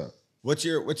 that's what's up. What's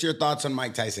your thoughts on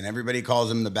Mike Tyson? Everybody calls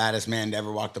him the baddest man to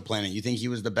ever walk the planet. You think he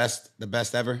was the best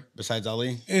ever besides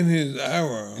Ali? In his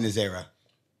era. In his era.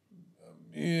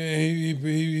 Yeah,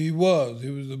 he was. He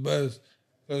was the best.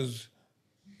 Because,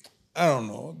 I don't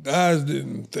know, guys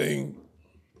didn't think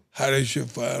how they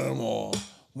should fight him or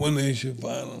when they should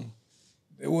fight him.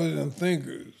 They wasn't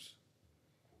thinkers.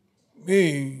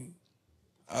 Me,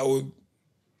 I'm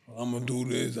going to do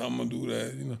this, I'm going to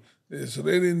do that, So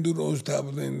they didn't do those type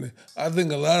of things. I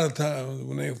think a lot of times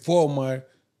when they fought Mike,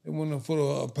 they went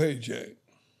for a paycheck.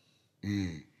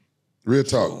 Real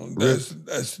talk. So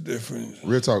that's the difference.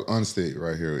 Real talk, unstated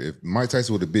right here. If Mike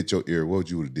Tyson would have bit your ear, what would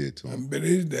you would have did to I him? bit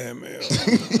his damn ear.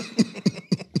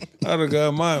 I'd have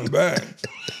got mine back.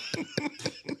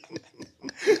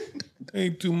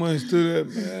 Ain't too much to that,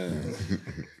 man.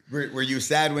 Were you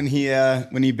sad when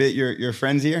he bit your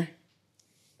friend's ear?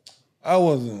 I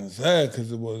wasn't sad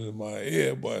because it wasn't my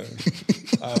ear, but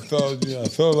I felt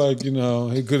like,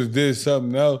 he could have did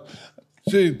something else.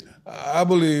 See, I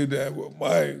believe that with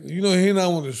Mike, he and I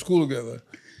went to school together.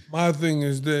 My thing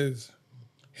is this,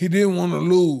 he didn't want to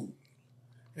lose.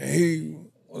 And he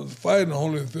was fighting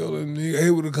Holyfield, and he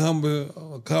able to come with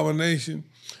a combination.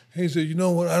 He said, you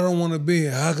know what, I don't want to be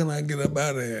here. How can I get up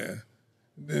out of here?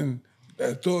 Then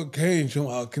that thought came to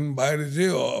him, I can bite his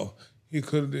ear off. He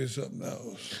could have did something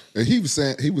else. And he was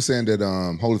saying that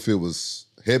Holyfield was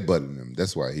headbutting him.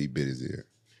 That's why he bit his ear.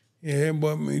 He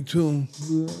headbutted me too.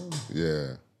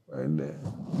 Yeah. Right there.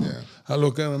 Yeah. I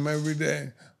look at him every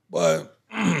day. But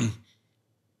I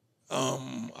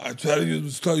try to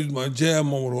start using my jab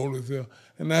more with Holyfield.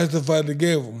 And that's the fight they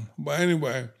gave him. But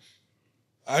anyway,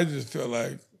 I just feel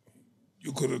like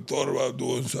you could have thought about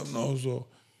doing something else, so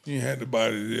you had to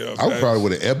bite his ear off. I probably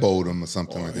would have elbowed him or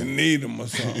something like that. Need him or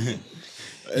something.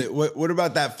 What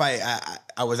about that fight?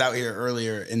 I was out here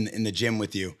earlier in the gym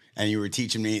with you, and you were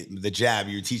teaching me the jab.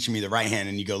 You were teaching me the right hand,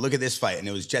 and you go, look at this fight. And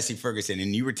it was Jesse Ferguson,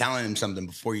 and you were telling him something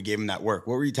before you gave him that work.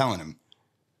 What were you telling him?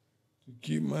 To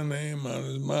keep my name out of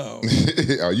his mouth.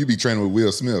 Oh, you be training with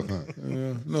Will Smith, huh?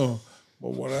 Yeah, no.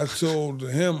 But what I told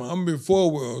him, I'm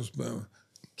before Will Smith.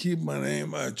 Keep my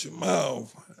name out your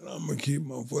mouth, and I'm going to keep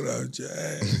my foot out your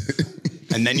ass.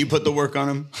 And then you put the work on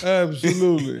him?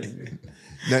 Absolutely.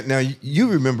 Now you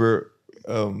remember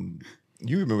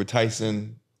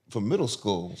Tyson from middle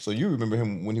school, so you remember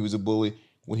him when he was a bully,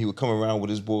 when he would come around with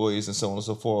his boys and so on and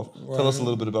so forth. Right. Tell us a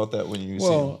little bit about that when you see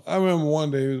him. Well, I remember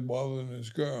one day he was bothering this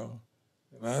girl,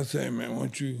 and I said, man, why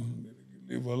don't you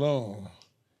leave her alone?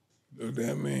 He looked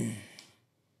at me.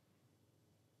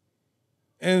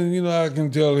 And, I can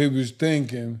tell he was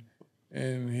thinking,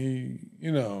 and he,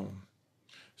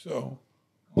 so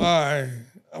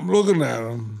I'm looking at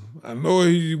him. I know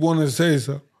he wanted to say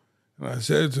something. And I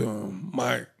said to him,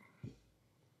 Mike,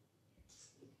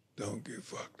 don't get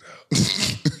fucked up.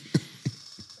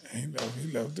 And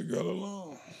he left the girl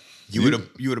alone. You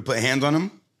would have put hands on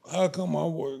him? How come I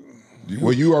wouldn't?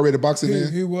 Were you already boxing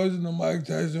then? He wasn't the Mike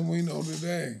Tyson we know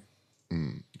today.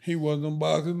 Mm. He wasn't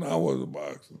boxing, I wasn't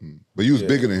boxing. Mm. But you was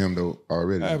bigger than him though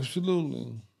already.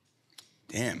 Absolutely.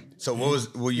 Damn. So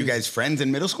were you guys friends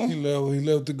in middle school? He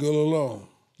left the girl alone.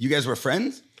 You guys were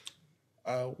friends?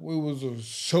 We was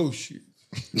associates.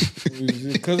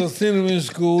 Because I seen him in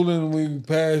school and we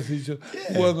passed each other.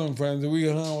 Yeah. We wasn't friends. We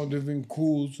hung out with different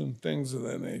schools and things of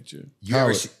that nature. Go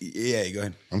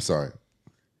ahead. I'm sorry.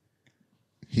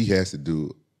 He has to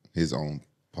do his own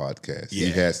podcast. Yeah.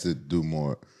 He has to do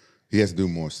more. He has to do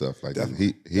more stuff like that.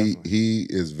 He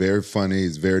is very funny.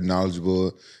 He's very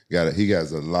knowledgeable. He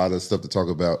has a lot of stuff to talk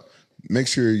about. Make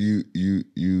sure you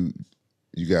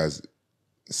guys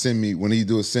send me when he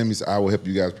do it. Send me, so I will help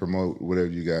you guys promote whatever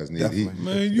you guys need.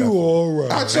 Man, you all right.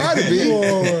 I try to be. You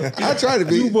all right. I try to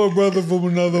be. You my brother from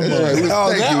another mother. Right. Now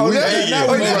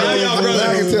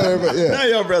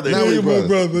y'all brother. Now we my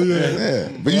brother. Yeah.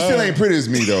 But you still ain't pretty as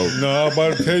me though. No, I'm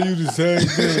about to tell you the same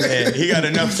thing. Yeah, he got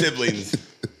enough siblings.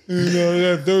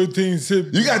 You got 13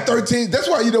 siblings. You got 13. That's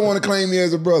why you don't want to claim me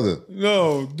as a brother.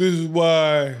 No, this is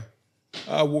why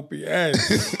I whoop your ass.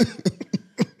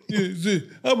 See,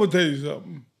 I'm going to tell you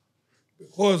something.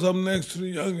 Because I'm next to the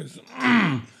youngest,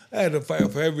 I had to fight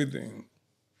for everything.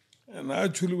 And I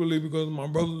truly believe because of my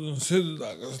brothers and sisters,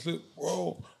 I could slip,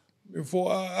 bro.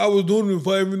 Before I was doing it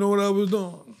before I even know what I was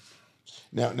doing.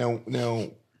 Now,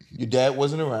 your dad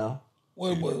wasn't around.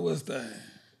 What's that?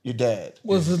 Your dad.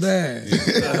 What's the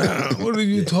dad? What are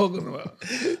you talking about?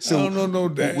 So I don't know no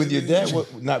dad. With your dad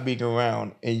not being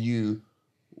around and you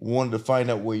wanted to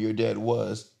find out where your dad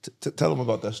was, tell him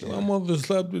about that story. My mother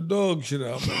slapped the dog shit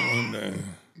out of me one day.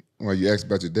 Well, you asked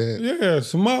about your dad? Yeah,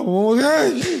 so my mom was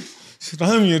like, she said,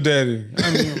 I'm your daddy.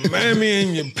 I'm your mammy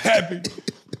and your pappy.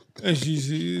 And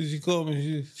she called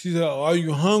me. She said, are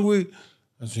you hungry?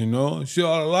 I said, no. She said,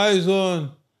 all the lights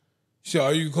on. She said,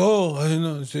 are you cold? I said,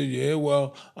 no. I said, yeah,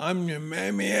 well, I'm your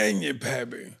mammy and your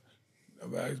pappy.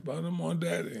 Never asked about him or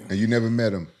daddy. And you never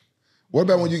met him? What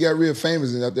about when you got real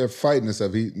famous and out there fighting and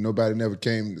stuff? Nobody never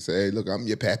came to say, hey, look, I'm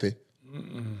your pappy.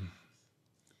 Mm-mm.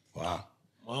 Wow.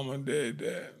 Mama did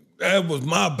that. That was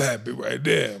my pappy right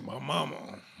there, my mama.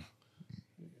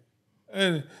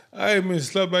 And I ain't been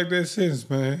slept like that since,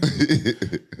 man.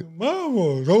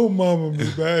 Mama, don't mama me,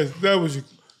 man. That was your...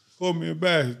 called me a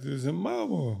bastard. They said,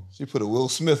 Mama. She put a Will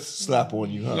Smith slap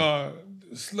on you, huh? Nah,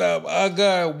 slap. I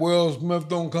got Will Smith.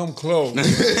 Don't come close.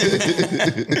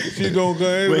 She don't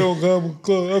come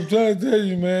close. I'm trying to tell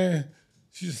you, man.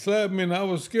 She slapped me, and I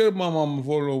was scared of my mama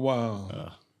for a little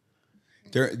while.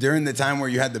 During the time where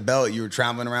you had the belt, you were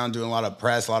traveling around doing a lot of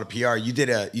press, a lot of PR. You did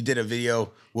a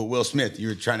video with Will Smith. You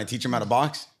were trying to teach him how to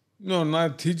box? No,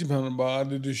 not teach him how to box. I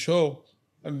did the show.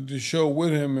 I did the show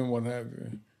with him and what have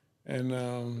you. And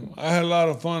I had a lot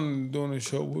of fun doing the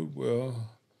show with Will.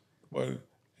 But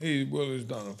Will is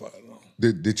not a fighter.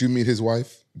 Did you meet his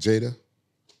wife, Jada?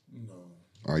 No.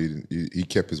 Oh, you didn't. He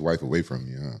kept his wife away from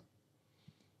you, huh?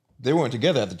 They weren't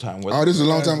together at the time, was Oh, this is a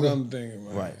long time ago? I'm thinking,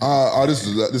 man. Right. This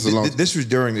is a long time. This was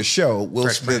during the show. Will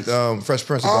Smith, Fresh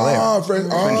Prince of Oh, Bel-Air.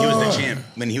 When he was the champ.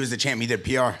 When he was the champ, he did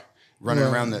PR. Running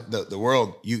around the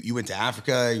world. You went to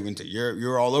Africa, you went to Europe, you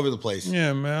were all over the place.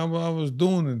 Yeah, man, I was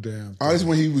doing the damn thing. Oh, this is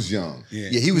when he was young.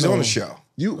 Yeah, he was on the show.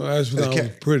 That's when I was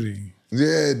pretty.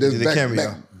 Yeah, He did a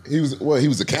cameo. He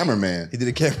was a cameraman. He did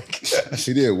a cameo.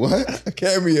 He did what? A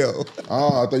cameo.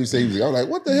 Oh, I thought you said he was. I was like,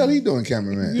 what the hell he doing,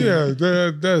 cameraman? Yeah,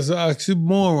 that's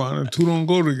oxymoron. The two don't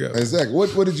go together. Exactly.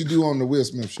 What did you do on the Will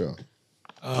Smith show?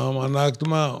 I knocked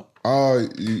him out. Oh,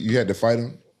 you had to fight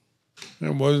him?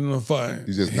 It wasn't a fight.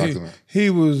 You just knocked him out.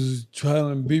 He was trying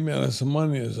to beat me out of some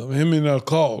money or something. Him and I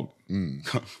called. And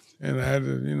I had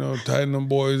to, tighten them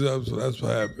boys up, so that's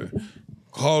what happened.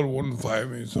 Called wouldn't fight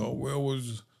me, so Will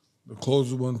was the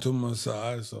closest one to my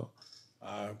side, so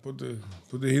I put the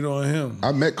heat on him.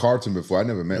 I met Carlton before. I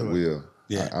never met Will.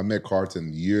 Yeah. I met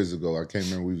Carlton years ago. I can't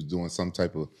remember. We was doing some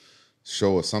type of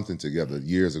show or something together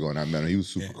years ago, and I met him. He was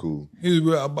super cool. I'm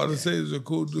about to say he's a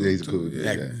cool dude. Yeah, he's too. cool.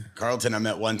 Yeah. Carlton, I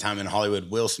met one time in Hollywood.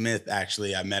 Will Smith,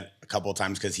 actually, I met a couple of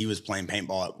times because he was playing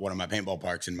paintball at one of my paintball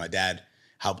parks, and my dad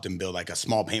helped him build like a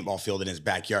small paintball field in his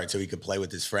backyard so he could play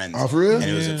with his friends. Oh, for real? And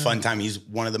it was a fun time. He's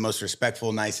one of the most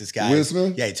respectful, nicest guys. Will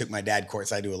Smith? Yeah, he took my dad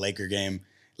courtside to a Laker game.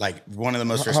 Like one of the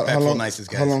most respectful, nicest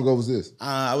guys. How long ago was this?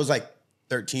 I was like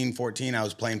 13, 14. I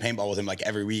was playing paintball with him like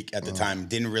every week at the time.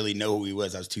 Didn't really know who he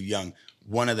was. I was too young.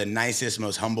 One of the nicest,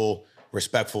 most humble,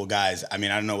 respectful guys. I mean,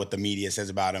 I don't know what the media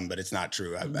says about him, but it's not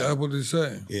true. That's what they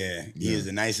say. Yeah, he is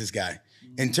the nicest guy.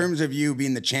 In terms of you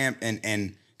being the champ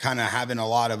and kind of having a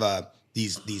lot of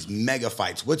these mega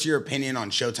fights, what's your opinion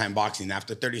on Showtime Boxing?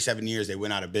 After 37 years, they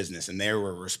went out of business, and they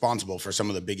were responsible for some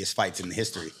of the biggest fights in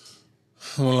history.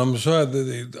 Well, I'm sorry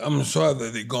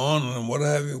that they're gone and what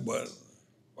have you, but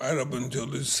right up until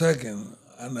this second,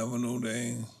 I never knew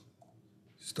they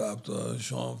stopped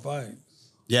showing fights.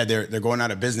 Yeah, they're going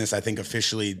out of business, I think,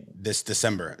 officially this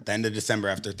December. At the end of December,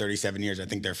 after 37 years, I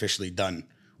think they're officially done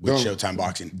with Showtime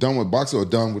Boxing. Done with boxing or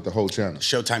done with the whole channel?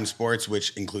 Showtime Sports,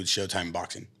 which includes Showtime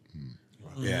Boxing.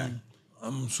 Yeah.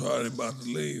 I'm sorry about the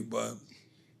leave, but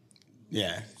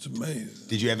yeah, it's amazing.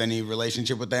 Did you have any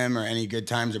relationship with them or any good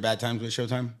times or bad times with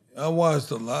Showtime? I watched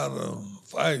a lot of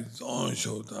fights on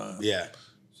Showtime. Yeah.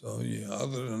 So, yeah,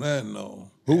 other than that,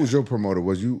 no. Who was your promoter?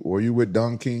 Were you with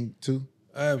Don King too?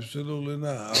 Absolutely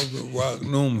not. I was with Rock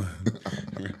Newman.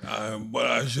 But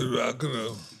I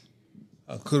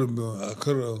could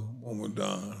have went with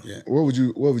Don. Yeah. What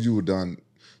would you have done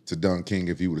to Don King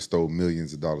if he would have stole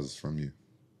millions of dollars from you?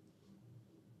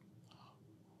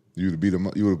 You would have beat him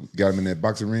up. You would have got him in that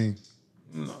boxing ring.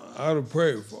 No, I'd have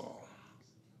prayed for him.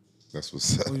 That's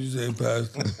what's up. What you say,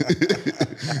 Pastor?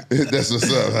 That's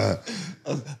what's up.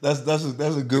 Huh?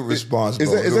 That's a good response. Is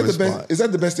bro.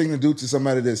 that the best thing to do to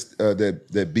somebody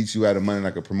that beats you out of money,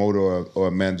 like a promoter or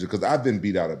a manager? Because I've been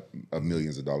beat out of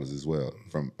millions of dollars as well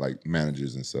from like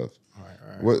managers and stuff.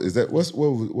 Right. What is that? What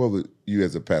would you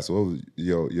as a pastor? What would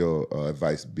your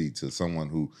advice be to someone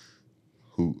who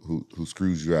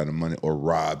screws you out of money or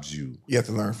robs you? You have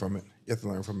to learn from it.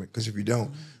 Because if you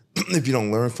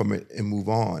don't learn from it and move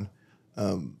on,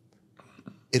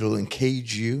 it'll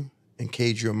encage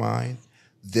your mind.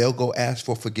 They'll go ask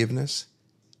for forgiveness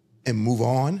and move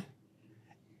on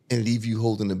and leave you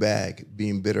holding the bag,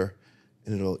 being bitter,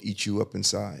 and it'll eat you up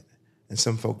inside. And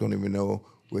some folk don't even know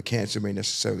where cancer may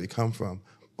necessarily come from,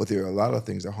 but there are a lot of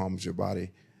things that harms your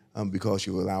body because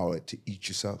you allow it to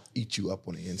eat you up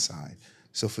on the inside.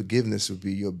 So forgiveness would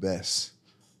be your best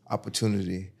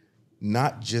opportunity,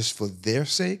 not just for their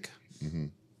sake,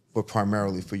 but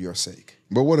primarily for your sake.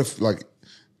 But what if, like,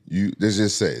 let's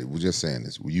just say, we're just saying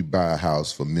this, you buy a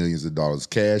house for millions of dollars,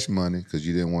 cash money, because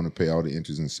you didn't want to pay all the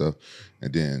interest and stuff,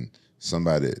 and then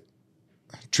somebody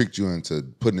tricked you into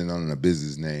putting it on a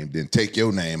business name, then take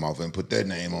your name off and put that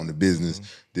name on the business,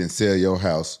 then sell your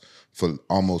house for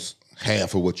almost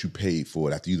half of what you paid for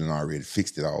it after you done already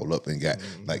fixed it all up and got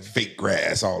like fake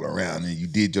grass all around and you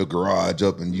did your garage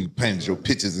up and you painted your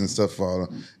pictures and stuff all,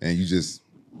 and you just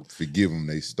forgive them.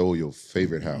 They stole your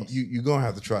favorite house. You're going to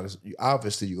have to try to,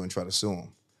 obviously you're going to try to sue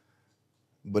them.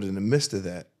 But in the midst of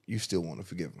that, you still want to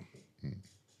forgive them.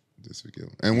 Just forgive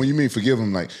them. And when you mean forgive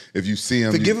them, like if you see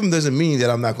them. Forgive them doesn't mean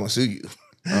that I'm not going to sue you.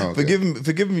 Oh,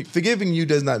 okay. Forgiving you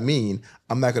does not mean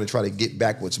I'm not going to try to get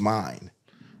back what's mine.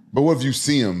 But what if you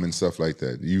see them and stuff like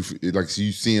that? You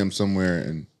see them somewhere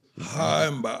and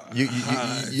you're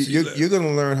going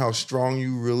to learn how strong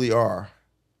you really are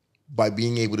by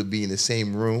being able to be in the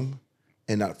same room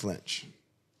and not flinch.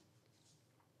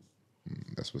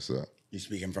 That's what's up. You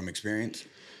speaking from experience?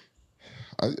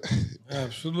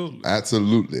 Absolutely.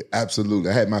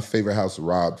 I had my favorite house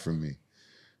robbed from me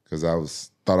because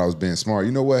thought I was being smart.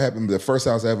 You know what happened? The first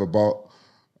house I ever bought,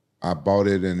 I bought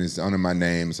it and it's under my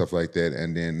name and stuff like that.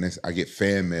 And then I get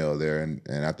fan mail there, and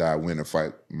after I win a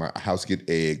fight, my house get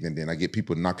egged, and then I get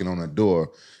people knocking on the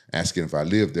door asking if I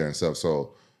live there and stuff.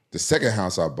 So the second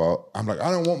house I bought, I'm like,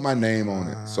 I don't want my name on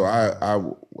it. So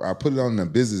I put it on the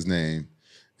business name,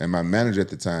 and my manager at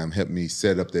the time helped me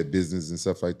set up that business and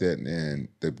stuff like that. And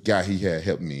the guy he had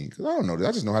helped me, because I don't know,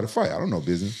 I just know how to fight. I don't know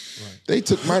business. Right. They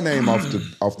took my name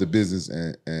off the business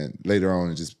and later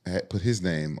on just put his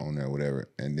name on there or whatever.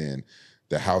 And then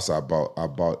the house I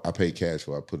paid cash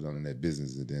for. I put it on in that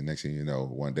business. And then next thing you know,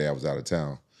 one day I was out of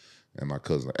town. And my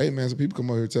cousin like, hey man, some people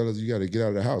come over here and tell us you got to get out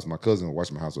of the house. My cousin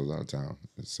watched my house when I was out of town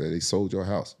and said they sold your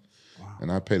house. Wow.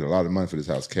 And I paid a lot of money for this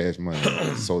house, cash money.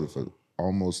 I sold it for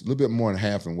almost a little bit more than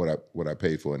half than what I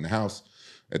paid for. And the house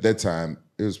at that time,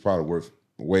 it was probably worth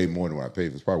way more than what I paid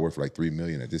for. It was probably worth like $3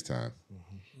 million at this time.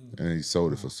 Mm-hmm. And he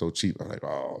sold it for so cheap. I was like,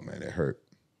 oh man, it hurt.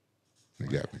 It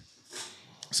got me.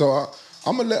 So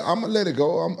I'm gonna let it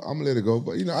go. I'm gonna let it go.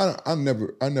 But you know, I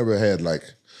never had like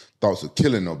thoughts of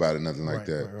killing nobody, nothing like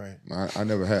that. Right. I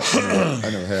never had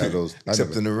those.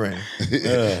 Except in the ring.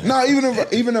 No,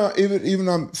 even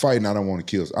I'm fighting, I don't want to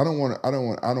kill. I don't want.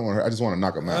 I just want to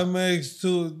knock them out. That makes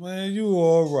two, man. You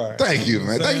all right? Thank you,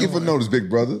 man. Thank you for noticing, big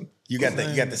brother. You got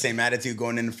the same attitude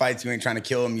going into fights. You ain't trying to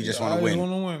kill them. You just want to win. I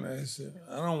want to win. That's it.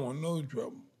 I don't want no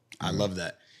trouble. I love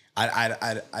that.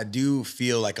 I do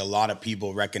feel like a lot of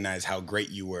people recognize how great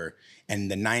you were. And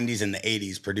the 90s and the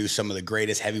 80s produced some of the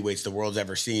greatest heavyweights the world's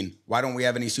ever seen. Why don't we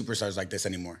have any superstars like this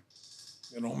anymore?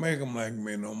 They don't make them like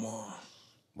me no more.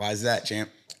 Why is that, champ?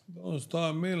 Don't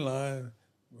start me lying.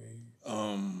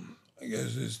 I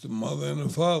guess it's the mother and the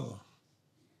father.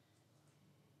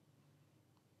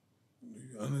 Do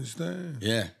you understand?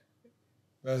 Yeah.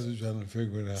 That's what trying to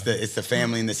figure it out. It's the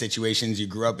family and the situations you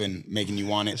grew up in making you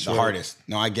want it the hardest.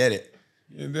 No, I get it.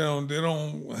 Yeah, they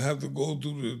don't have to go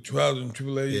through the trials and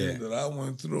tribulations that I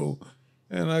went through.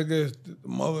 And I guess the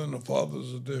mother and the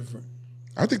fathers are different.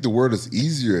 I think the world is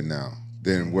easier now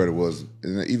than what it was.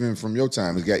 And even from your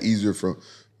time, it got easier from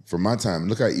my time.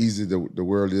 Look how easy the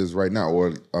world is right now.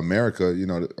 Or America, you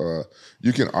know,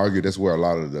 you can argue that's where a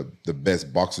lot of the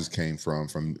best boxers came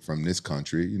from this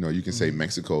country. You know, you can say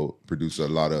Mexico produced a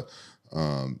lot of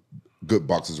good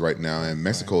boxers right now. And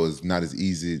Mexico is not as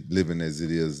easy living as it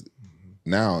is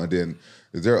now. And then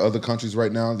is there other countries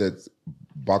right now that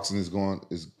boxing is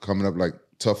coming up like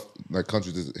tough, like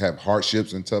countries that have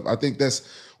hardships and tough? I think that's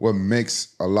what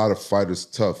makes a lot of fighters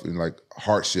tough in like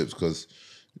hardships, because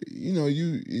you know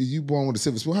you born with a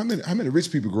silver spoon. How many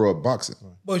rich people grow up boxing?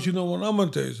 But you know what, I'm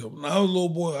gonna tell you something. When I was a little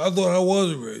boy, I thought I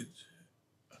was rich.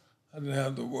 I didn't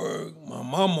have to work. My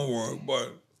mama worked,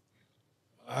 but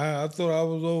I thought I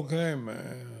was okay,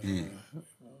 man.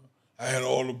 I had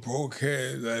all the pro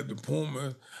cats, I had the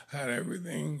Pumas, I had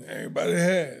everything everybody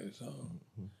had. So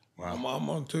my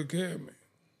mama took care of me.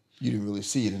 You didn't really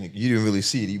see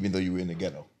it, even though you were in the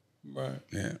ghetto. Right.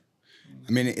 Yeah.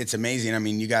 I mean, it's amazing. I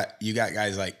mean, you got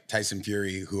guys like Tyson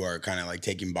Fury who are kind of like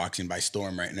taking boxing by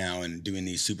storm right now and doing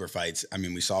these super fights. I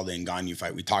mean, we saw the Ngannou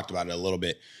fight. We talked about it a little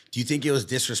bit. Do you think it was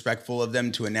disrespectful of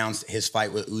them to announce his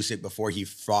fight with Usyk before he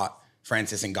fought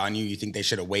Francis Ngannou? You think they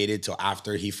should have waited till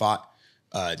after he fought?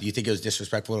 Do you think it was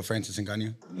disrespectful to Francis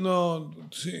Ngannou? No,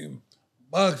 see,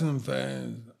 boxing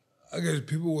fans, I guess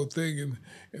people were thinking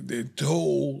if they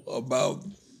told about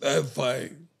that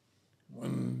fight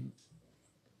when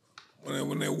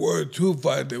they were to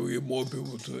fight, they would get more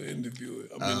people to interview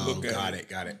it. I mean, look at it.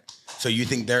 Got it. So you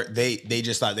think they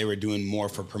just thought they were doing more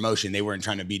for promotion? They weren't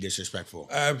trying to be disrespectful.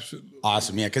 Absolutely.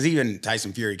 Awesome. Yeah, because even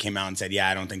Tyson Fury came out and said, "Yeah,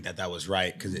 I don't think that was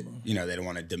right," because they don't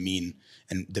want to demean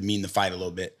the fight a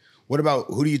little bit. What about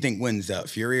who do you think wins,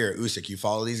 Fury or Usyk? You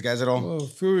follow these guys at all? Well,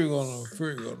 Fury gonna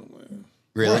win.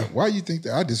 Really? Why you think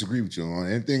that? I disagree with you on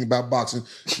anything about boxing.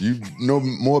 You know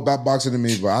more about boxing than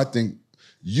me, but I think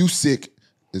Usyk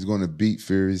is going to beat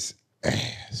Fury's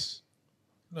ass.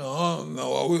 No,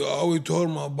 are we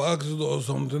talking about boxing or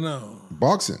something else?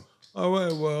 Boxing. All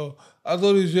right, well, I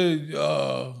thought he said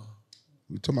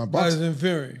We talking about boxing. Tyson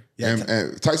Fury. Yeah,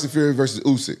 And Tyson Fury versus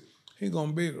Usyk. He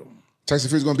gonna beat him. Tyson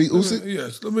Fury's going to beat Usyk?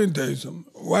 Yes, let me tell you something.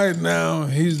 Right now,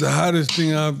 he's the hottest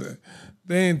thing out there.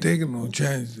 They ain't taking no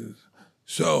chances.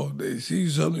 So they see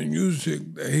something in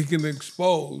Usyk that he can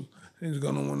expose, he's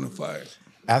gonna win the fight.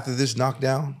 After this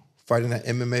knockdown, fighting that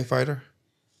MMA fighter,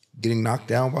 getting knocked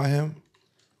down by him,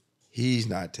 he's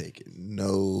not taking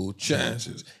no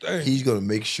chances. He's going to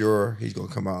make sure he's going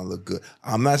to come out and look good.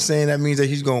 I'm not saying that means that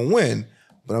he's going to win,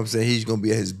 but I'm saying he's going to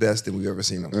be at his best than we've ever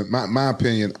seen him. My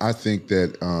opinion, I think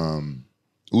that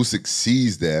Usyk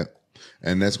sees that,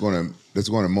 and that's going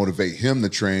to motivate him to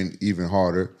train even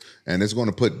harder, and it's going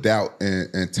to put doubt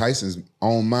in Tyson's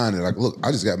own mind. And like, look,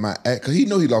 I just got my ass, because he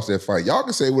know he lost that fight. Y'all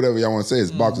can say whatever y'all want to say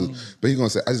as boxers, but he's going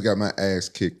to say, I just got my ass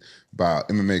kicked by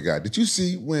an MMA guy. Did you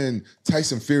see when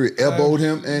Tyson Fury elbowed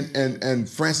him and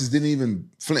Francis didn't even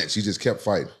flinch? He just kept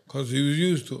fighting. Because he was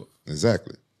used to it.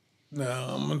 Exactly.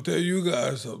 Now, I'm going to tell you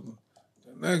guys something.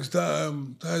 The next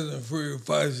time Tyson Fury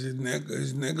fights his neck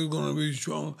is going to be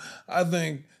strong. I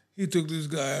think he took this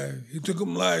guy, he took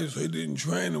him live so he didn't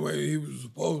train the way he was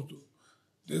supposed to.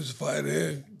 This fight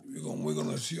here, we're going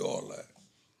to see all that.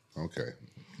 Okay.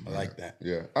 I like that.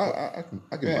 Yeah, I can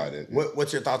buy that. Yeah.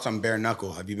 What's your thoughts on bare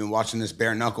knuckle? Have you been watching this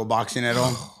bare knuckle boxing at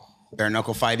all? Bare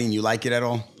knuckle fighting, you like it at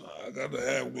all? I got to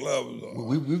have gloves on.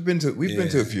 We've been to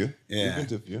a few. Yeah. We've been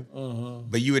to a few.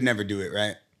 But you would never do it,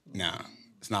 right? No,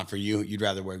 it's not for you. You'd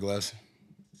rather wear gloves.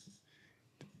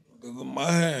 Because of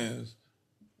my hands,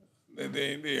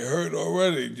 they hurt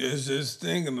already just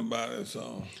thinking about it.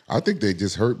 So I think they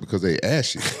just hurt because they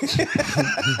ashy.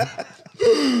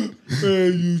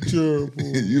 man, you terrible.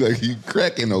 you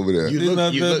cracking over there. It's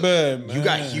not that bad, man. You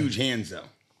got huge hands though.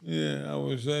 Yeah, I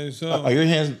would say so. Are your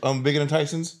hands bigger than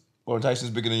Tyson's, or Tyson's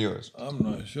bigger than yours? I'm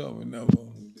not sure. We never did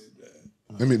that.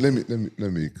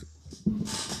 Let me.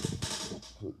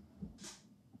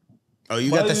 Oh, you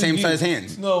got the same size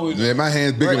hands. No, we Yeah, don't. my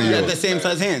hand's bigger than You got yours. the same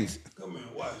size hands. Come here,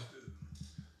 watch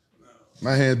this.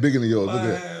 My hand's bigger than yours. Look My at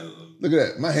that. hands Look at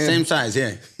that. My hand. Same size,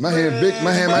 yeah. My hand big.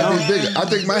 My hand might be bigger. I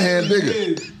think my hand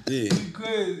bigger. Yeah.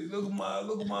 crazy. Look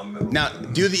at my middle. Now,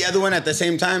 do the other one at the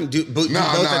same time. Do both No,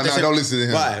 at the same. don't listen to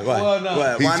him. Why? Well, no.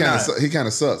 Why not? He kind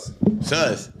of sus.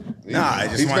 Sus. Nah, I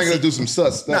just He's want making to us do some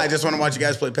sus stuff. Nah, I just want to watch you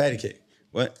guys play patty cake.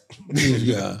 What?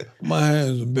 Yeah, my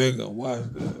hands are bigger. Watch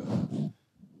that.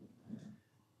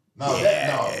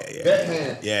 That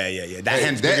hand. Yeah. That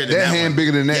hand's bigger than That that hand one.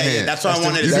 bigger than that Yeah, hand. that's what I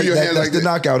wanted to You see. do your hand That's like the that.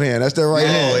 knockout hand. That's the right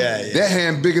hand. Yeah. That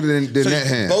hand bigger than So that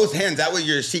hand. both hands. That was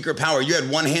your secret power. You had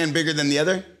one hand bigger than the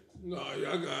other. No,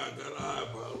 y'all got eye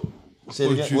problem. Say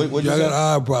it again. What'd you Y'all say? got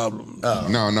eye problems.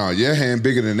 No, your hand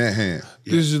bigger than that hand.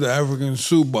 This is the African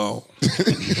soup ball.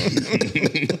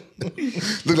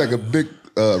 Look like a big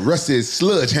rusty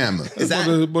sludge hammer. Is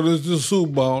that But it's the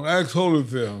soup ball. Ask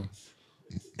Holyfield.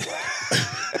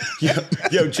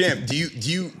 yo, champ? Do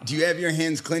you have your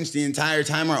hands clenched the entire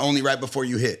time, or only right before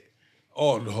you hit?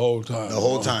 Oh, the whole time. The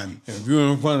whole time. If you're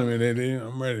in front of me,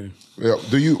 I'm ready. Yeah,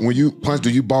 when you punch, do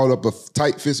you ball up a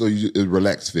tight fist or you a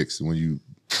relaxed fist when you?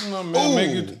 I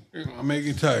make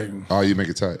it tight. Oh, you make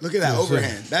it tight. Look at that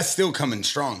overhand. That's still coming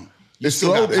strong. You It's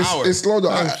still slow. got power. It's slow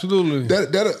though. Absolutely.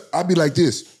 I'd be like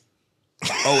this.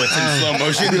 Oh, it's in slow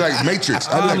motion. I'd be like Matrix.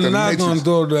 I'd be like the I'm not Matrix. gonna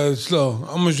throw that slow.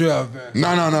 I'm gonna show you how fast. No.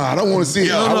 I don't want to see it.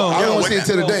 Yo, I don't want to see it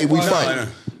till the day we No, fight. no.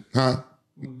 Huh?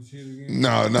 No.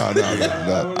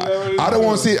 I don't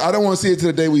want to see. I don't want to see it till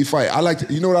the day we fight. I like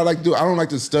to. You know what I like to do? I don't like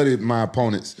to study my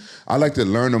opponents. I like to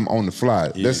learn them on the fly.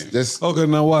 That's Okay,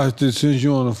 now watch this. Since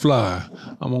you're on the fly,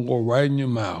 I'm gonna go right in your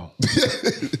mouth.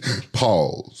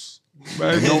 pause.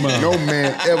 Right in your mouth. No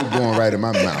man ever going right in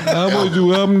my mouth. How about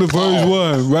you? I'm the first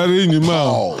one. Right in your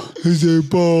mouth. Pause. He said,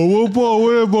 Paul, what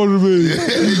that supposed to mean?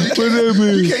 What that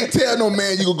mean? You can't tell no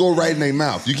man you gonna go right in their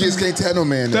mouth. You just can't tell no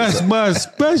man that. That's my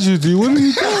specialty. What are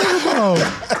you talking about?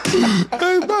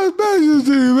 That's my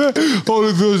specialty, man.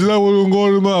 Holyfield said I was gonna go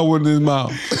in his mouth with his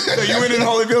mouth. So you went in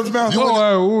Holyfield's mouth?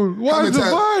 Why is the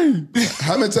fight?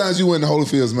 How many times you went in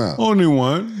Holyfield's mouth? Only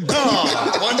one.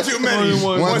 Oh, one too many. Only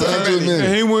one. One time too many.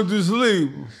 And he went to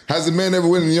sleep. Has a man ever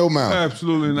went in your mouth?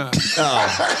 Absolutely not.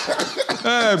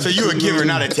 So you a giver,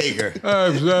 not a taker.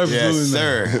 Absolutely Yes, not.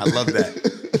 sir. I love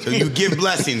that. So you give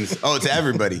blessings. Oh, to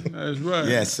everybody. That's right.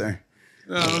 Yes, sir.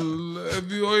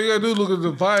 If you all you gotta do is look at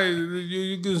the fight,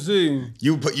 you can see.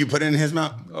 You put it in his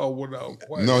mouth? Oh, without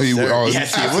question. No, he would. Oh,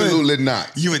 Yes, he would. absolutely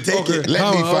not. You would take it.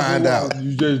 Let me find out.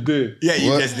 You just did. Yeah,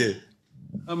 you What? just did.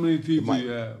 How many teeth do you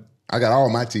have? I got all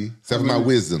my teeth, except for my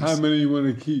wisdoms. How many you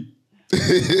want to keep?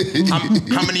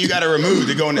 How many you got to remove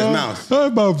to go in his mouth?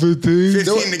 About 15. 15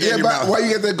 to get in your mouth. Why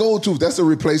you got that gold tooth? That's a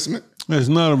replacement. That's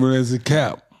not a that's a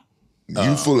cap.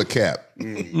 You full of cap.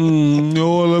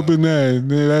 All up in that.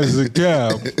 That's a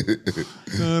cap.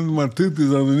 My tooth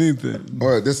is underneath it.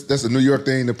 Or that's a New York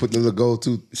thing to put the little gold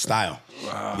tooth. Style.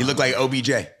 Wow. You look like OBJ.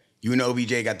 You and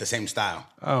OBJ got the same style.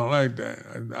 I don't like that.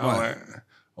 I don't like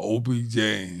OBJ.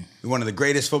 You're one of the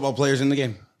greatest football players in the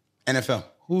game. NFL.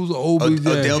 Who's OBJ?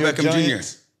 Odell Beckham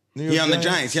Giants. Jr. He on the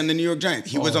Giants. He on the New York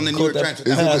Giants. He was on the New York Giants.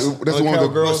 That's one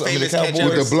of the most famous catch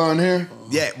with the blonde hair.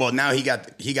 Yeah, well now he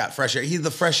got fresher. He's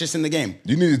the freshest in the game.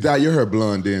 You need to dye your hair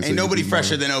blonde then. Ain't nobody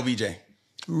fresher than OBJ.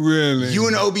 Really? You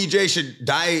and OBJ should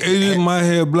dye. Isn't my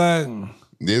hair black?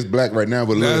 It's black right now,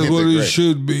 but a little That's hint what of it gray.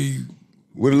 should be.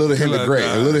 With a little hint of Like gray,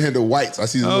 that. a little hint of whites. I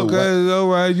see the little white. Okay, all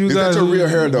right. You Is got that your real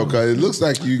hair though? Cause it looks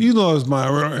like you. You know it's my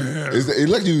real hair. It looks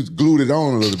like you glued it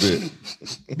on a little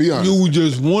bit. Be honest. You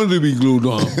just wanted to be glued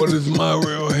on, but it's my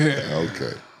real hair.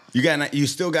 Okay. You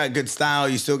still got good style.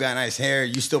 You still got nice hair.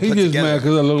 You still He put just mad together.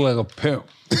 because I look like a pimp.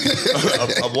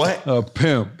 a what? A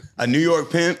pimp. A New York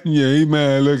pimp? Yeah, he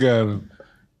mad. Look at him.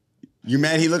 You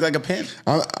mad he look like a pimp?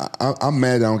 I'm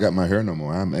mad I don't got my hair no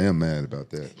more. I am mad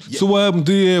about that. So what happened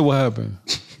to your hair? What happened?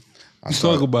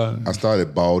 Talk about it. I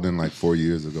started balding like 4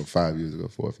 years ago, 5 years ago,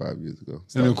 4 or 5 years ago.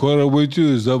 And the quarter with you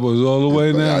is up all the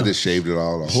way now. I just shaved it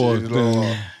all off. Poor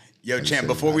thing. Yo, champ,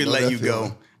 before we let you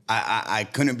go, I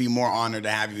couldn't be more honored to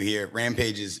have you here.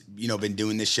 Rampage has, been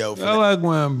doing this show for I like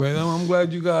Rampage. I'm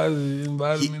glad you guys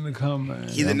invited me to come, man.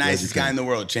 He's the nicest guy in the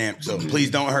world, champ. So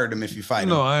please don't hurt him if you fight him.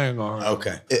 No, I ain't gonna hurt him.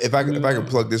 Okay. If I can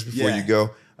plug this before you go,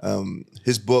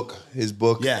 his book.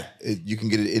 Yeah. You can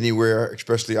get it anywhere,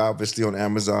 especially obviously on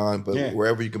Amazon, but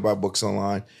wherever you can buy books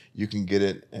online, you can get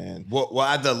it. And We'll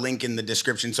add the link in the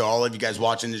description. So all of you guys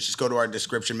watching this, just go to our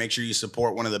description. Make sure you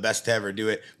support one of the best to ever do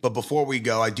it. But before we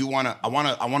go, I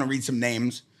want to read some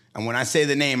names. And when I say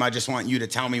the name, I just want you to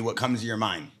tell me what comes to your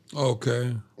mind.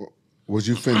 Okay. Was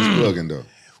you finished plugging though?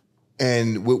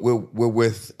 And we're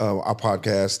with our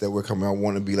podcast that we're coming out.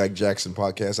 Want to be like JAXXON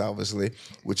podcast, obviously,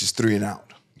 which is 3 and Out.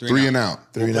 Three and out.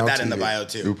 We'll put that in the bio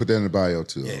too. We'll put that in the bio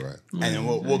too. All right. And then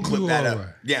we'll clip that up. Right.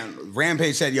 Yeah,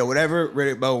 Rampage said, yo, whatever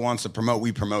Riddick Bowe wants to promote,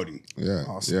 we promoting. Yeah.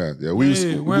 Awesome. Yeah. We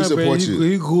Rampage, support you.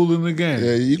 He cool in the game.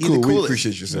 Yeah, you cool. the We coolest.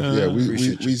 Appreciate yourself. Yeah, we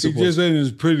He support just ain't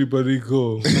as pretty, but he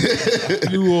cool.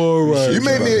 You all right. you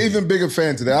made me an even bigger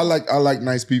fan today. I like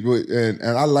nice people, and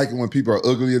I like it when people are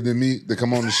uglier than me that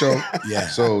come on the show. Yeah.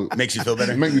 So Makes you feel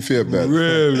better? make me feel better.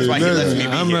 Really? That's why he lets me be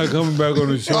I'm here. not coming back on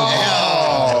the show.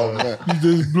 Oh man. You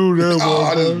just blew that Oh,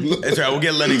 I one. just blew- That's right. We'll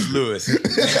get Lennox Lewis.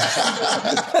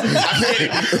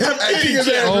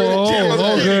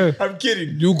 Okay. I'm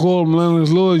kidding. You call him Lennox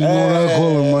Lewis, you know what I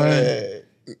call him, man.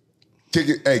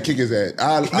 Kick his ass.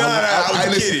 I was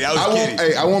kidding. I was kidding.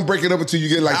 Hey, I won't break it up until you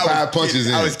get like I was 5 punches kidding.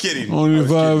 in. I was kidding. Only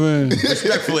 5 in.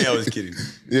 Respectfully, I was kidding.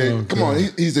 Yeah, come on.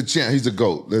 He's a champ. He's a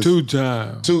GOAT. 2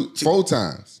 times. 4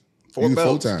 times. Four He's 4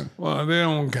 belts. times. Well, they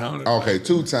don't count it. Okay,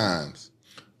 2 times.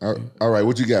 All right,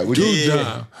 what you got? What 2 you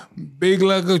times. Big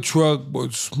like a truck,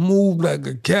 but smooth like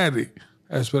a caddy.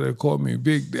 That's why they call me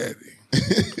Big Daddy.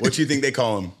 What you think they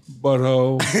call him?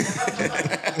 Butthole.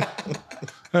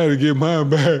 I had to get mine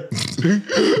back.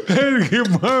 I had to get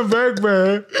mine back,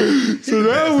 man. So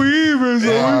now we even, so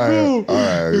we cool. all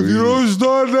right, If you don't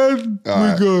start that,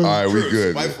 we good. All right, we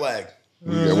good. White flag.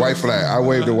 Yeah, white flag. I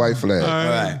waved the white flag. All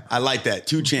right. I like that.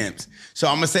 2 champs. So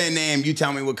I'm going to say a name. You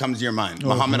tell me what comes to your mind.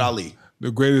 Muhammad Ali.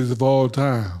 The greatest of all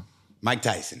time. Mike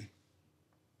Tyson.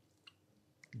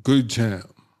 Good champ.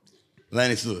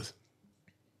 Lennox Lewis.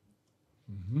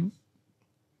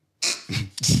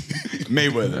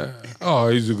 Mayweather. Oh,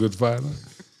 he's a good fighter.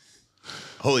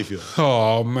 Holyfield.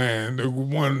 Oh, man. The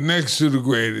one next to the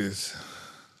greatest.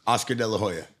 Oscar De La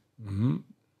Hoya.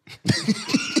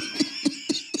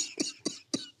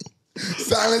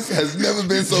 Silence has never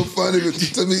been so funny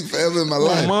to me forever in my My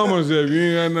life. mama said, if you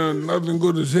ain't got nothing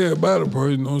good to say about a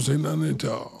person, don't say nothing at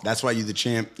all. That's why you the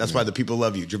champ. That's why the people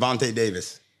love you. Javante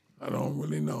Davis. I don't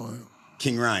really know him.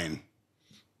 King Ryan.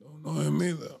 Don't know him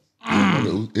either.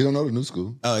 He don't know the new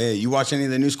school. Oh, yeah. You watch any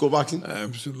of the new school boxing?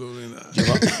 Absolutely not.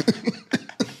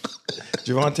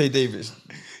 Javante Davis.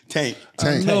 Tank.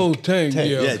 No, Tank. Tank. Yeah,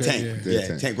 Yeah, okay, Tank. yeah. Yeah,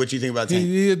 Tank. Tank. What you think about Tank?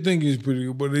 He think he's pretty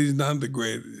good, but he's not the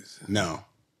greatest. No.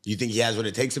 You think he has what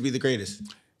it takes to be the greatest?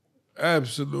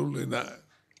 Absolutely not.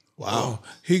 Wow.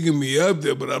 He can be up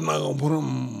there, but I'm not gonna put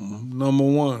him number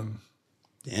one.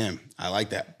 Damn, I like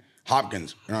that.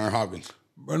 Hopkins, Bernard Hopkins.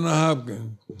 Bernard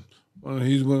Hopkins.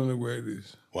 He's one of the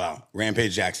greatest. Wow.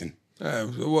 Rampage Jackson.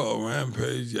 Well,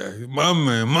 Rampage Jackson. My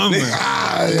man.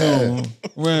 Yeah.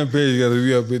 Rampage got to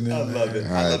be up in there. I love it.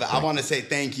 I love it. I want to say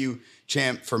thank you,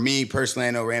 champ. For me personally,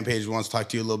 I know Rampage wants to talk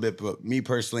to you a little bit, but me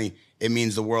personally, it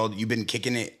means the world. You've been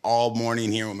kicking it all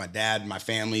morning here with my dad, my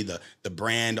family, the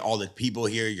brand, all the people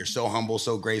here. You're so humble,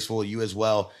 so graceful, you as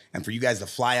well. And for you guys to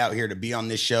fly out here to be on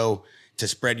this show, to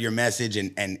spread your message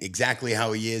and exactly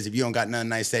how he is. If you don't got nothing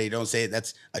nice to say, don't say it.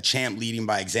 That's a champ leading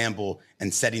by example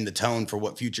and setting the tone for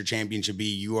what future champion should be.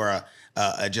 You are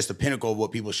just a pinnacle of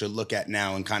what people should look at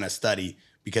now and kind of study,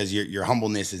 because your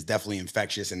humbleness is definitely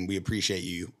infectious, and we appreciate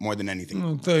you more than anything.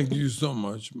 Oh, thank you so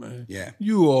much, man. Yeah.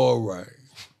 You all right.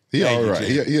 He Thank all you, right.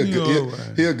 Jay.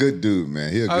 He a good dude,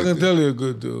 man. I can tell you're a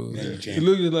good dude. Thank you, He champ.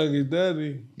 looks like his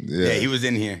daddy. Yeah, he was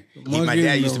in here. My Monkey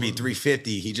dad used to be number.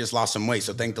 350. He just lost some weight,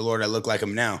 so thank the Lord I look like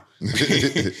him now.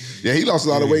 Yeah, he lost a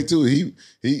lot of weight too.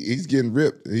 He's getting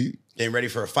ripped. Getting ready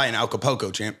for a fight in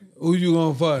Acapulco, champ. Who you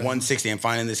gonna fight? 160. I'm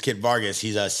finding this kid Vargas.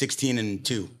 He's 16-2.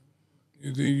 You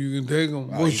think you can take him?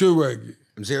 What's your record?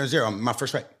 I'm 0-0. I'm my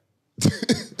first fight.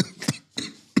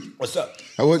 What's up?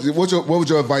 What would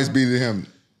your advice be to him?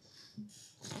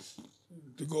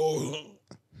 To go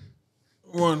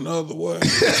run the other way.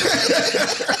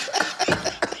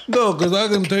 No, because I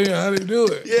can tell you how they do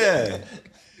it. Yeah.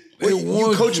 They You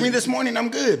want coached me this morning. I'm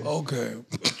good. Okay,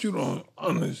 but you don't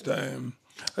understand.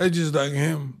 That's just like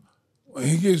him. When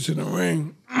he gets in the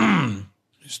ring,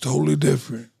 it's totally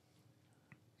different.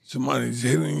 Somebody's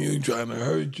hitting you, trying to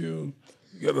hurt you.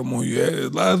 You got to move your head. There's a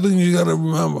lot of things you got to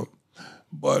remember.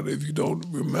 But if you don't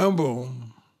remember,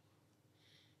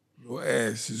 your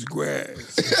ass is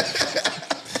grass.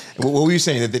 What were you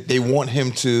saying? That they want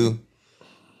him to?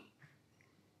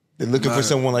 They're looking for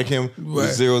someone like him with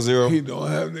 0-0. He don't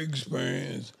have the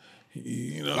experience.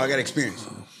 You know, I got experience.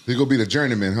 He's gonna be the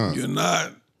journeyman, huh? you're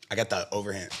not. I got the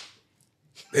overhand.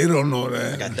 They don't know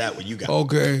that. I got that. What you got?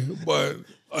 Okay, but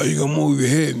are you gonna move your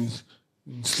head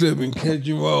and slip and catch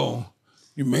and roll?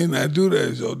 You may not do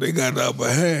that, so they got the upper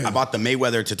hand. I bought the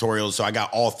Mayweather tutorials, so I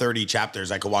got all 30 chapters.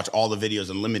 I could watch all the videos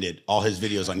unlimited, all his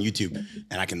videos on YouTube,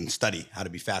 and I can study how to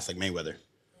be fast like Mayweather.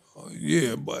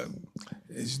 Yeah, but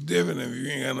it's different if you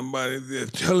ain't got nobody there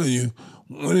telling you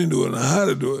when to do it and how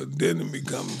to do it. Then it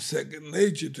becomes second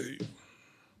nature to you.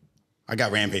 I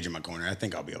got Rampage in my corner. I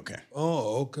think I'll be okay.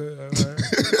 Oh, okay, all right.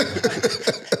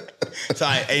 So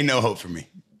ain't no hope for me.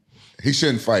 He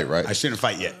shouldn't fight, right? I shouldn't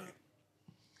fight yet.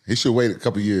 He should wait a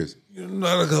couple years. You know,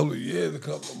 not a couple of years, a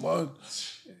couple of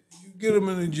months. You get him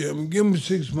in the gym, give him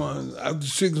 6 months. After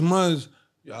 6 months,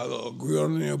 y'all gonna agree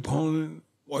on the opponent,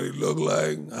 what he look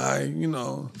like. You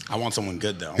know. I want someone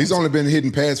good, though. He's only been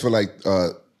hitting pads for like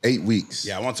 8 weeks.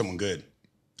 Yeah, I want someone good.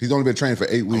 He's only been training for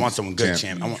 8 weeks. I want someone good,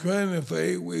 champ. I You want training for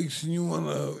 8 weeks and you want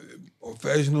a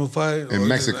professional fight? In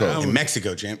Mexico. in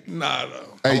Mexico, champ. Nah, no.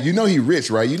 Hey, you know he rich,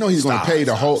 right? You know he's going to pay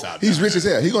the whole. He's rich as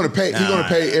hell. He's going to pay. He's going to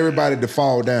pay everybody to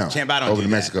fall down. Champ, I don't over do to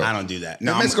that. Mexico. I don't do that.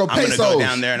 No, In I'm Mexico, going to pesos. go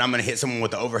down there and I'm going to hit someone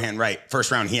with the overhand right. First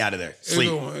round, he out of there.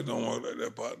 Sleep. It don't work like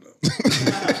that, partner.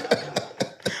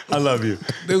 I love you.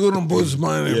 They're gonna put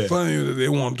somebody in front of you that they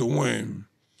want to win.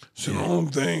 So the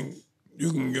only thing,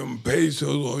 you can give them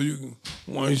pesos or you can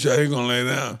one shot he gonna lay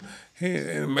down.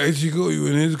 Hey, in Mexico, you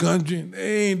in his country,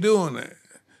 they ain't doing that.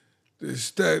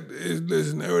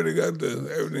 Listen, they already got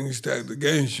everything stacked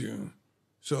against you.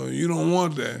 So you don't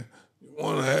want that. You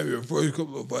want to have your first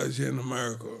couple of fights here in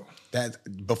America. That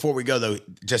before we go though,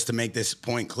 just to make this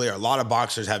point clear, a lot of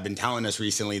boxers have been telling us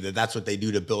recently that that's what they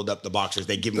do to build up the boxers.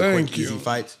 They give them Thank quick, you. easy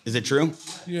fights. Is it true?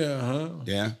 Yeah, huh?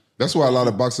 Yeah. That's why a lot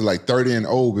of boxers like 30 and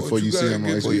old before But you see them on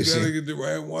You HBC. gotta get the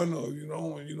right one though.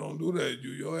 When you don't do that,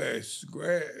 your ass is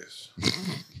grass.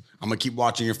 I'm gonna keep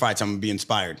watching your fights. I'm gonna be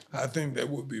inspired. I think that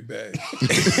would be bad.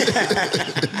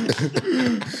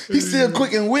 He's still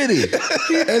quick and witty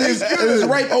at his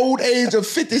ripe old age of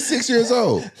 56 years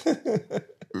old.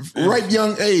 Ripe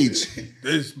young age.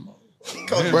 This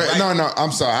Right, no,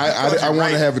 I'm sorry. I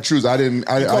want to have a truce. I didn't.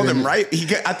 I Called didn't, him right.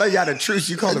 I thought you had a truce.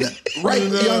 You called him. Right,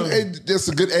 young age. That's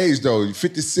a good age though.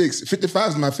 56, 55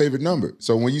 is my favorite number.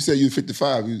 So when you say you're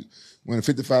 55, when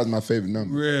 55 is my favorite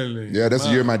number. Really? Yeah, that's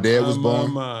the year my dad was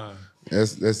born. My.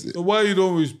 That's it. So why you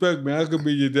don't respect me? I could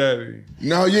be your daddy.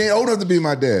 No, you ain't old enough to be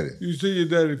my daddy. You say your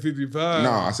daddy 55.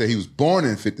 No, I said he was born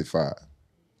in 55.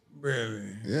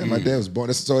 Really? Yeah, my dad was born.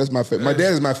 That's my favorite. My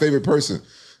dad is my favorite person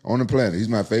on the planet. He's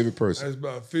my favorite person. That's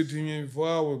about 15 years before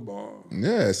I was born.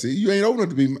 Yeah, see, you ain't old enough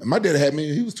to be. My dad had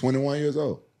me. He was 21 years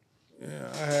old. Yeah,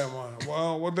 I had mine.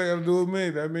 Well, what they got to do with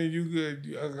me? That means you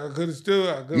could. I could have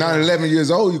still. Not 11 years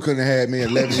old, you couldn't have had me.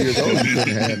 11 years old, you couldn't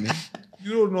have had me.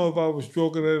 You don't know if I was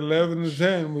stroking at 11 or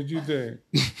 10. What you think?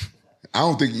 I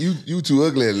don't think you too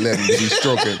ugly at 11 to be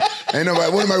stroking. Ain't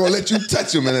nobody. When am I gonna let you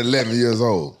touch him at 11 years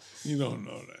old? You don't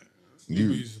know that. You'd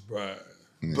be surprised.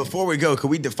 Before we go, could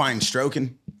we define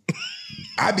stroking?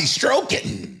 I be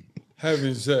stroking.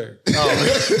 Having sex.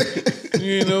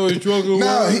 You ain't know what stroking was?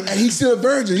 No, he's still a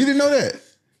virgin. You didn't know that?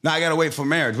 No, I gotta wait for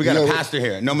marriage. We got a pastor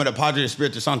here. No me da Padre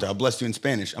Espiritu Santo. I'll bless you in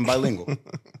Spanish. I'm bilingual.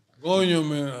 Coño,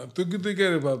 man. ¿Tú qué te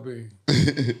quieres, papi?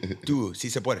 Tú, si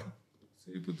se puede.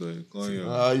 Sí, pues,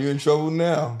 coño. You in trouble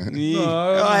now.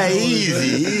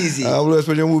 Easy. Hablo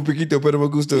español muy poquito, pero me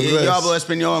gusta el Yo resto. hablo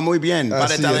español muy bien. Para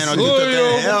Así italiano, es. tú te...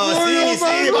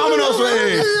 Sí, vámonos,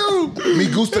 güey. Me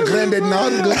gusta grande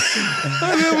nalga.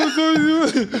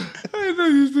 I know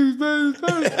you speak Spanish.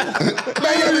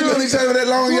 Man, y'all been doing each other that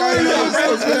long, y'all ain't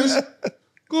know Spanish.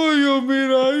 Coño,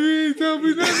 mira, you ain't tell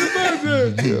me nothing about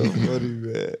that. Yo, funny,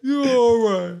 man. You all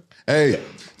right. Hey,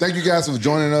 thank you guys for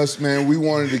joining us, man. We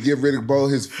wanted to give Riddick Bowe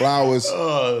his flowers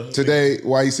today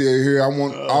while he's here. I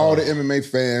want all the MMA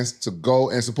fans to go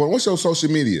and support. What's your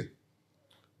social media?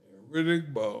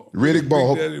 Riddick Bowe. Riddick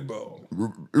Bowe. Big Daddy Bowe.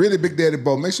 Really Big Daddy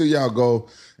Bowe. Make sure y'all go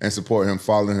and support him,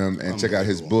 follow him, and check out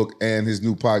his book and his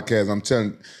new podcast. I'm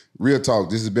telling real talk,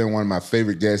 this has been one of my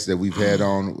favorite guests that we've had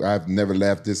on. I've never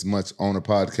laughed this much on a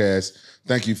podcast.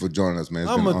 Thank you for joining us, man.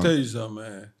 I'm gonna tell you something,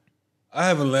 man. I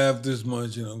haven't laughed this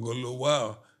much in a little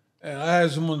while. And I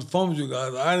had someone on the phone with you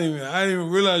guys. I didn't even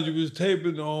realize you was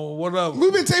taping or whatever.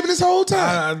 We've been taping this whole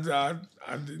time.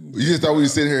 I didn't. You just thought we were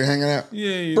sitting here hanging out?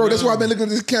 Yeah, Bro, that's why I've been looking at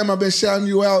this camera. I've been shouting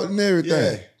you out and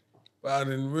everything. But I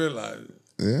didn't realize it.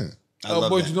 Yeah.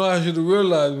 But you know, I should have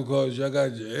realized because y'all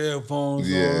got your earphones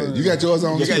on. Yeah. You got yours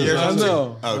on You too. got yours I on too?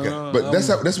 know. Okay. But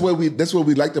that's what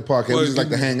we like the podcast. We just like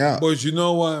to hang out. But you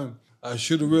know why? I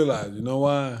should have realized. You know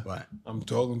why? Why? I'm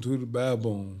talking to the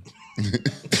baboon.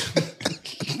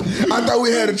 I thought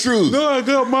we had the truth. No, I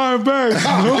got mine back.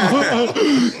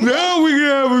 Now we can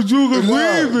have a juke of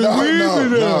breathing.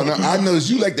 No. I noticed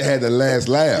you like to have the last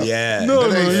laugh. Yeah. No,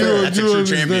 That ain't fair. That's a true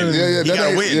champion. understand. Yeah, You that gotta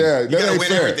ain't, win. Yeah, You that gotta ain't win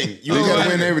fair. everything. You gotta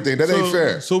win everything. That ain't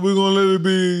fair. So we're going to let it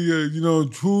be,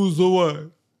 truths or what?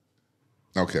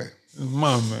 Okay.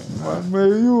 My man.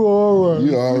 Man, you all right.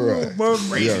 You all right.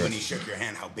 Crazy when he shook your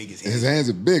hand, how big his hand His is. hands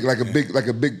are big, like a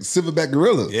big silverback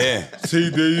gorilla. Yeah. See,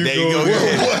 there you go. Yeah.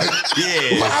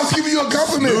 Yeah. I was giving you a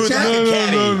compliment, champ.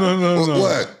 No.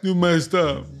 What? You messed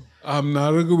up. I'm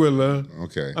not a gorilla.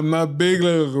 Okay. I'm not big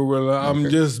like a gorilla. I'm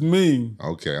just me.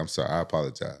 Okay, I'm sorry. I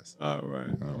apologize. All right.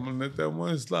 I'm going to let that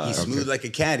one slide. He's smooth like a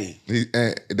caddy.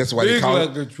 That's why they Big call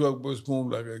like him. a truck, but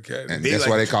smooth like a cat. And Big that's like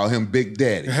why a they call him Big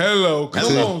Daddy. Hello, come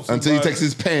on. Until he somebody. takes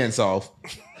his pants off.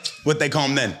 What they call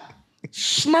him then?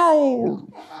 Small.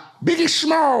 Biggie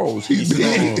Smalls. He's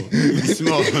big. He's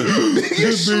small.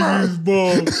 Biggie Smalls. Biggest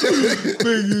ball.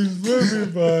 Biggest really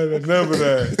fine. I never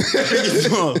that. He's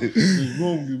small.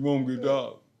 Wonky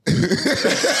dog.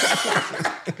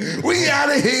 We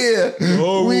out of here.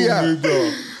 We out.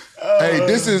 Dog. Hey,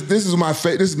 this is my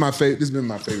favorite. This has been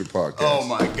my favorite podcast. Oh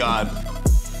my God.